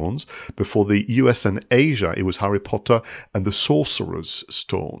Philosopher's Stones. But for the US and Asia, it was Harry Potter and the Sorcerer's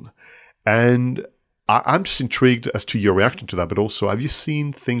Stone. And I'm just intrigued as to your reaction to that, but also, have you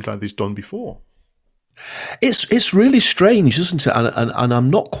seen things like this done before? It's really strange, isn't it? And I'm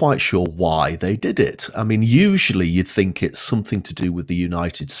not quite sure why they did it. I mean, usually you'd think it's something to do with the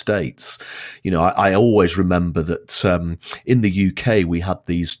United States. I always remember that in the UK we had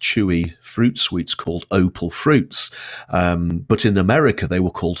these chewy fruit sweets called Opal Fruits, but in America they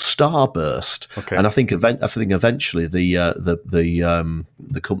were called Starburst. Okay. And I think eventually the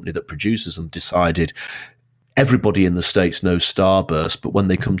company that produces them decided, everybody in the States knows Starburst, but when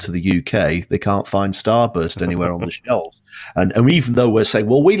they come to the UK, they can't find Starburst anywhere on the shelves. And even though we're saying,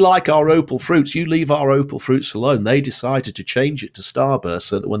 well, we like our Opal Fruits, you leave our Opal Fruits alone, they decided to change it to Starburst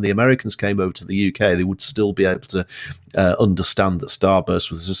so that when the Americans came over to the UK, they would still be able to understand that Starburst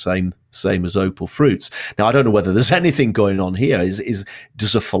was the same as Opal Fruits. Now, I don't know whether there's anything going on here.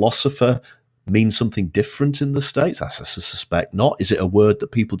 Does a philosopher mean something different in the States? I suspect not. Is it a word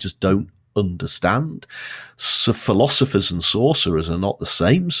that people just don't understand? So philosophers and sorcerers are not the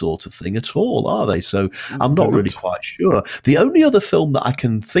same sort of thing at all, are they? So I'm not really quite sure. The only other film that I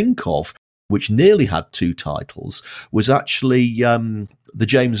can think of which nearly had 2 titles was actually the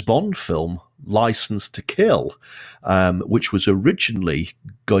James Bond film License to Kill, which was originally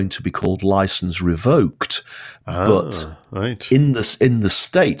going to be called License Revoked. But right. in the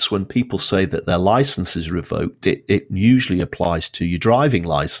States, when people say that their license is revoked, it usually applies to your driving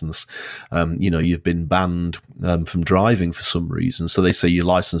license. You've been banned from driving for some reason, so they say your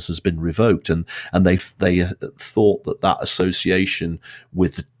license has been revoked, and they thought that association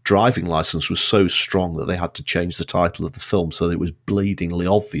with the driving license was so strong that they had to change the title of the film so that it was bleedingly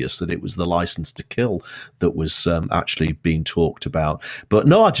obvious that it was the License to Kill that was actually being talked about. But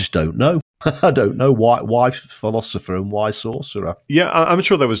no, I just don't know. I don't know why philosopher and why sorcerer. Yeah, I'm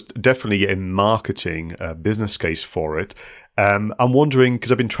sure there was definitely a marketing business case for it. I'm wondering,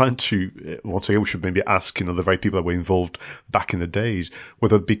 because I've been trying to, once again, we should maybe ask, the very people that were involved back in the days,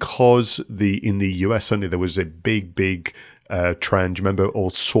 whether because in the US only there was a big trend. Remember all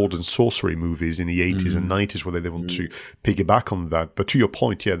sword and sorcery movies in the 80s and 90s where they want to piggyback on that. But to your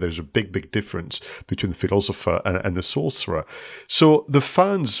point, yeah, there's a big difference between the philosopher and the sorcerer. So the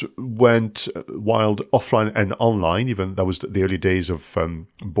fans went wild offline and online, even that was the early days of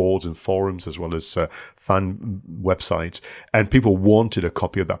boards and forums as well as fan websites, and people wanted a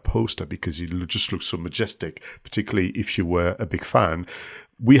copy of that poster because it just looked so majestic, particularly if you were a big fan.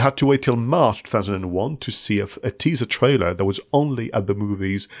 We had to wait till March 2001 to see a teaser trailer that was only at the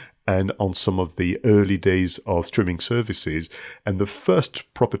movies and on some of the early days of streaming services. And the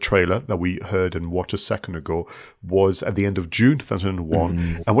first proper trailer that we heard and watched a second ago was at the end of June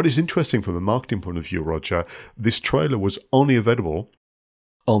 2001. And what is interesting from a marketing point of view, Roger, this trailer was only available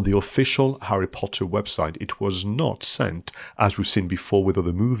on the official Harry Potter website. It was not sent, as we've seen before with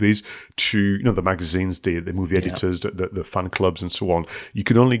other movies, to the magazines, the movie editors, the fan clubs, and so on. You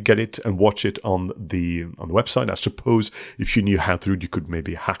could only get it and watch it on the website. I suppose if you knew how to do it, you could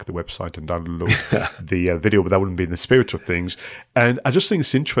maybe hack the website and download the video, but that wouldn't be in the spirit of things. And I just think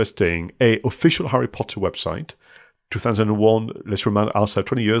it's interesting. A official Harry Potter website, 2001, let's remind ourselves,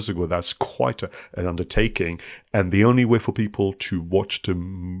 20 years ago, that's quite an undertaking. And the only way for people to watch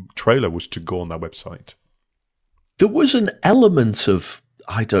the trailer was to go on that website. There was an element of,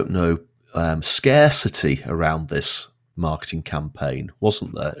 I don't know, scarcity around this marketing campaign,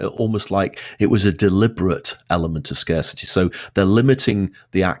 wasn't there? Almost like it was a deliberate element of scarcity. So they're limiting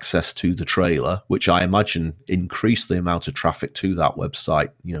the access to the trailer, which I imagine increased the amount of traffic to that website,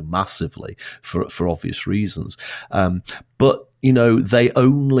 massively for obvious reasons. But they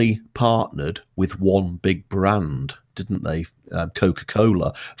only partnered with one big brand, didn't they?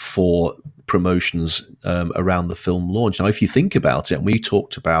 Coca-Cola, for promotions around the film launch. Now, if you think about it, and we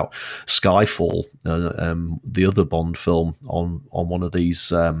talked about Skyfall, the other Bond film, on one of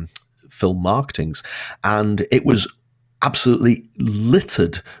these film marketings, and it was absolutely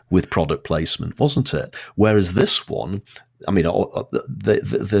littered with product placement, wasn't it? Whereas this one, I mean,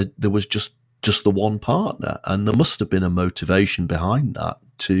 there was just the one partner, and there must have been a motivation behind that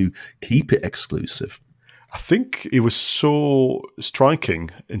to keep it exclusive. I think it was so striking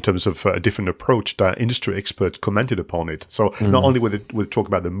in terms of a different approach that industry experts commented upon it. So not only would they talk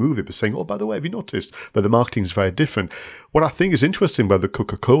about the movie, but saying, oh, by the way, have you noticed that the marketing is very different? What I think is interesting about the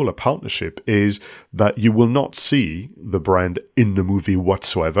Coca-Cola partnership is that you will not see the brand in the movie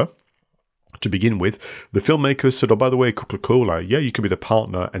whatsoever. To begin with, the filmmakers said, oh, by the way, Coca-Cola, yeah, you can be the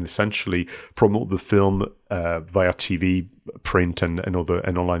partner and essentially promote the film via TV, print, and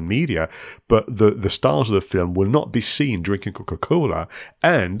online media. But the stars of the film will not be seen drinking Coca-Cola.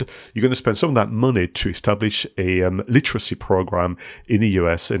 And you're going to spend some of that money to establish a literacy program in the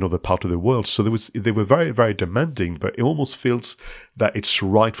US and other part of the world. So they were very, very demanding, but it almost feels that it's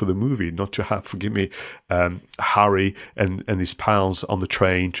right for the movie not to have, forgive me, Harry and his pals on the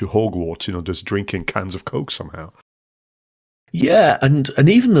train to Hogwarts, just drinking cans of Coke somehow. Yeah, and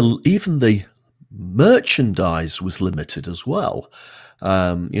even the merchandise was limited as well.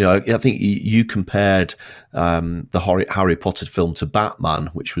 I think you compared the Harry Potter film to Batman,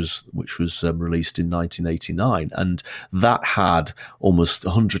 which was released in 1989, and that had almost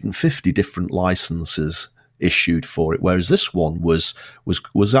 150 different licenses issued for it, whereas this one was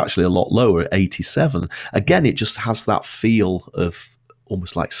actually a lot lower, 87. Again, it just has that feel of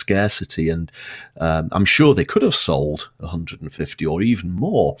almost like scarcity, and I'm sure they could have sold 150 or even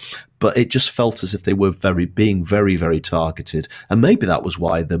more, but it just felt as if they were being very, very targeted, and maybe that was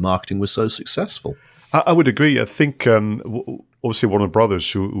why the marketing was so successful. I would agree. I think obviously Warner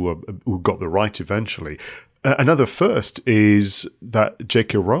Brothers, who got the right eventually. Another first is that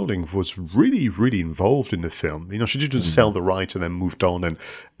J.K. Rowling was really, really involved in the film. She didn't sell the right and then moved on,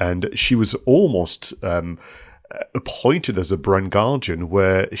 and she was almost appointed as a brand guardian,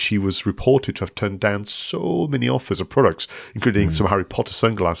 where she was reported to have turned down so many offers of products, including some Harry Potter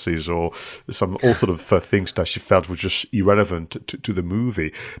sunglasses or some all sort of things that she felt were just irrelevant to the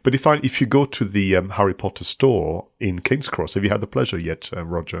movie. But if you go to the Harry Potter store in King's Cross, have you had the pleasure yet,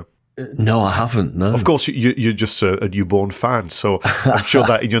 Roger? No, I haven't, no. Of course, you're just a newborn fan, so I'm sure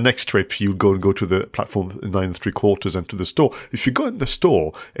that in your next trip, you'll go to the platform 9 3/4 and to the store. If you go in the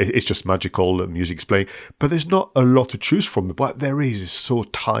store, it's just magical, music's playing, but there's not a lot to choose from. What there is so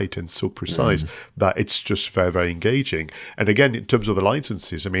tight and so precise that it's just very, very engaging. And again, in terms of the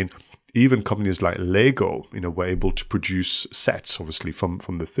licenses, I mean, even companies like Lego, were able to produce sets, obviously, from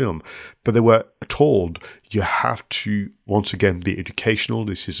the film. But they were told, you have to, once again, be educational.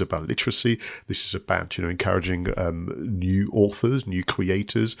 This is about literacy. This is about, encouraging new authors, new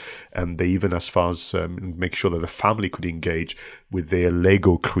creators. And they even, as far as make sure that the family could engage with their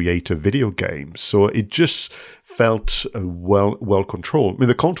Lego creator video games. So it just felt well controlled. I mean,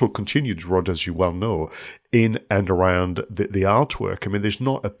 the control continued, Rod, as you well know, in and around the artwork. I mean, there's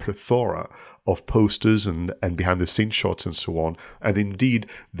not a plethora of posters and behind-the-scenes shots and so on. And indeed,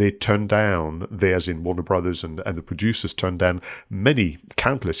 they turned down, as in Warner Brothers and the producers turned down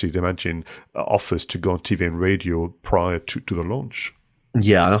countless, you'd imagine, offers to go on TV and radio prior to the launch.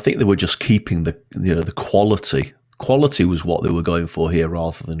 Yeah, and I think they were just keeping the quality. Quality was what they were going for here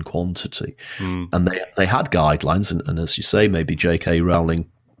rather than quantity. And they had guidelines, and as you say, maybe J.K. Rowling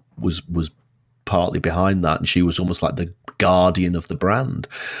was partly behind that, and she was almost like the guardian of the brand.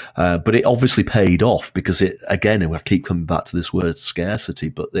 But it obviously paid off because it, again, and I keep coming back to this word scarcity,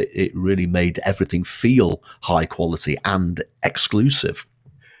 but it really made everything feel high quality and exclusive.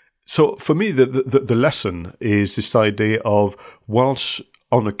 So for me, the lesson is this idea of, whilst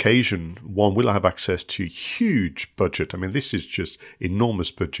on occasion one will have access to huge budget, I mean, this is just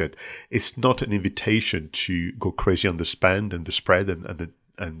enormous budget, it's not an invitation to go crazy on the spend and the spread and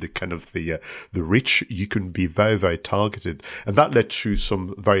the kind of the reach. You can be very, very targeted. And that led to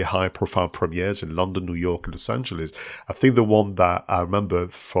some very high profile premieres in London, New York, and Los Angeles. I think the one that I remember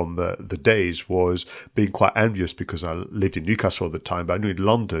from the days was being quite envious because I lived in Newcastle at the time, but I knew in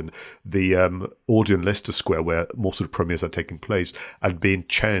London, the Odeon Leicester Square, where most of the premieres are taking place, had been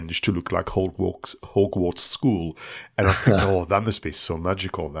changed to look like Hogwarts School. And I think, oh, that must be so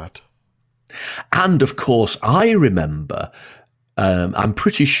magical, that. And of course, I remember... I'm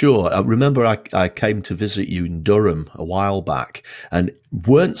pretty sure. I remember I came to visit you in Durham a while back, and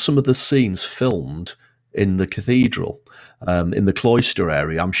weren't some of the scenes filmed in the cathedral, in the cloister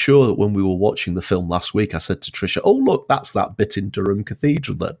area? I'm sure that when we were watching the film last week, I said to Tricia, "Oh, look, that's that bit in Durham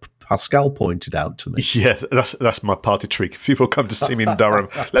Cathedral that Pascal pointed out to me." Yes, that's my party trick. If people come to see me in Durham,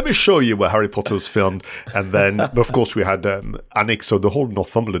 let me show you where Harry Potter was filmed. And then, of course, we had Annex, so the whole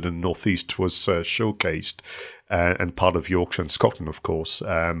Northumberland and Northeast was showcased. And part of Yorkshire and Scotland, of course.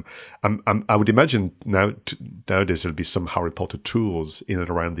 I would imagine nowadays there'll be some Harry Potter tours in and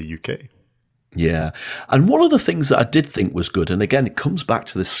around the UK. Yeah. And one of the things that I did think was good, and again, it comes back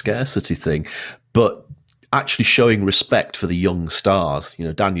to this scarcity thing, but actually showing respect for the young stars,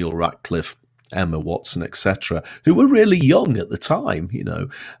 Daniel Radcliffe, Emma Watson, etc., who were really young at the time,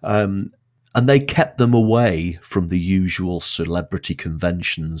 and they kept them away from the usual celebrity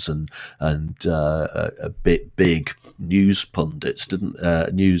conventions and big news pundits,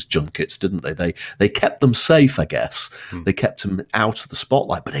 news junkets, didn't they? They kept them safe, I guess. They kept them out of the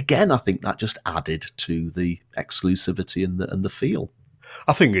spotlight. But again, I think that just added to the exclusivity and the feel.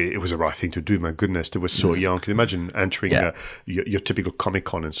 I think it was the right thing to do. My goodness, they were so young. Can you imagine entering your typical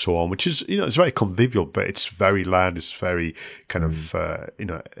Comic-Con and so on, which is, it's very convivial, but it's very loud. It's very kind of,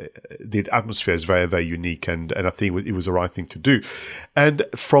 the atmosphere is very, very unique. And I think it was the right thing to do. And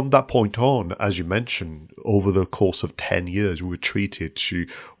from that point on, as you mentioned, over the course of 10 years, we were treated to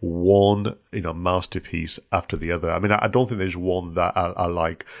one, masterpiece after the other. I mean, I don't think there's one that I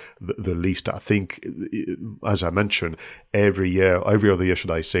like the least. I think, as I mentioned, every other year,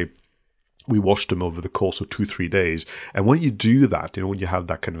 should I say, we watched them over the course of 2-3 days. And when you do that, when you have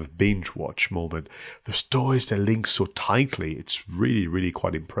that kind of binge watch moment, the stories, they link so tightly. It's really, really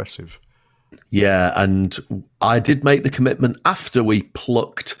quite impressive. Yeah, and I did make the commitment after we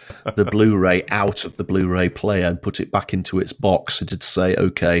plucked the Blu-ray out of the Blu-ray player and put it back into its box. I did say,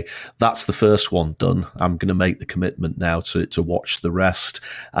 okay, that's the first one done. I'm going to make the commitment now to watch the rest,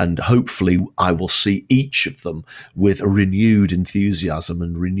 and hopefully I will see each of them with a renewed enthusiasm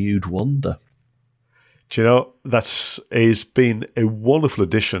and renewed wonder. Do you know, that's been a wonderful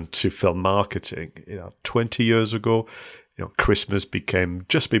addition to film marketing. 20 years ago, Christmas became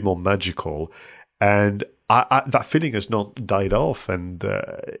just a bit more magical, and that feeling has not died off. And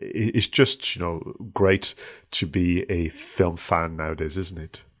it's just, great to be a film fan nowadays, isn't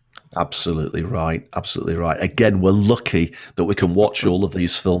it? Absolutely right. Absolutely right. Again, we're lucky that we can watch all of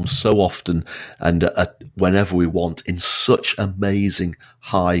these films so often and whenever we want in such amazing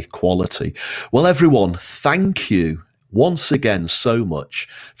high quality. Well, everyone, thank you once again so much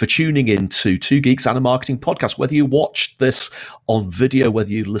for tuning in to Two Geeks and a Marketing Podcast. Whether you watched this on video, whether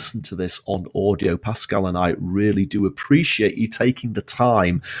you listened to this on audio, Pascal and I really do appreciate you taking the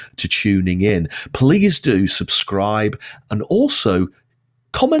time to tuning in. Please do subscribe and also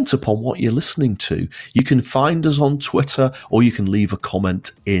comment upon what you're listening to. You can find us on Twitter, or you can leave a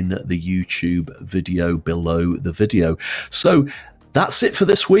comment in the YouTube video below the video. So that's it for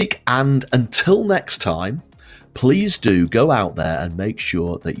this week, and until next time, please do go out there and make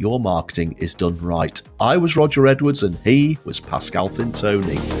sure that your marketing is done right. I was Roger Edwards and he was Pascal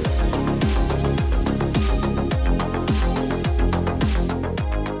Fintoni.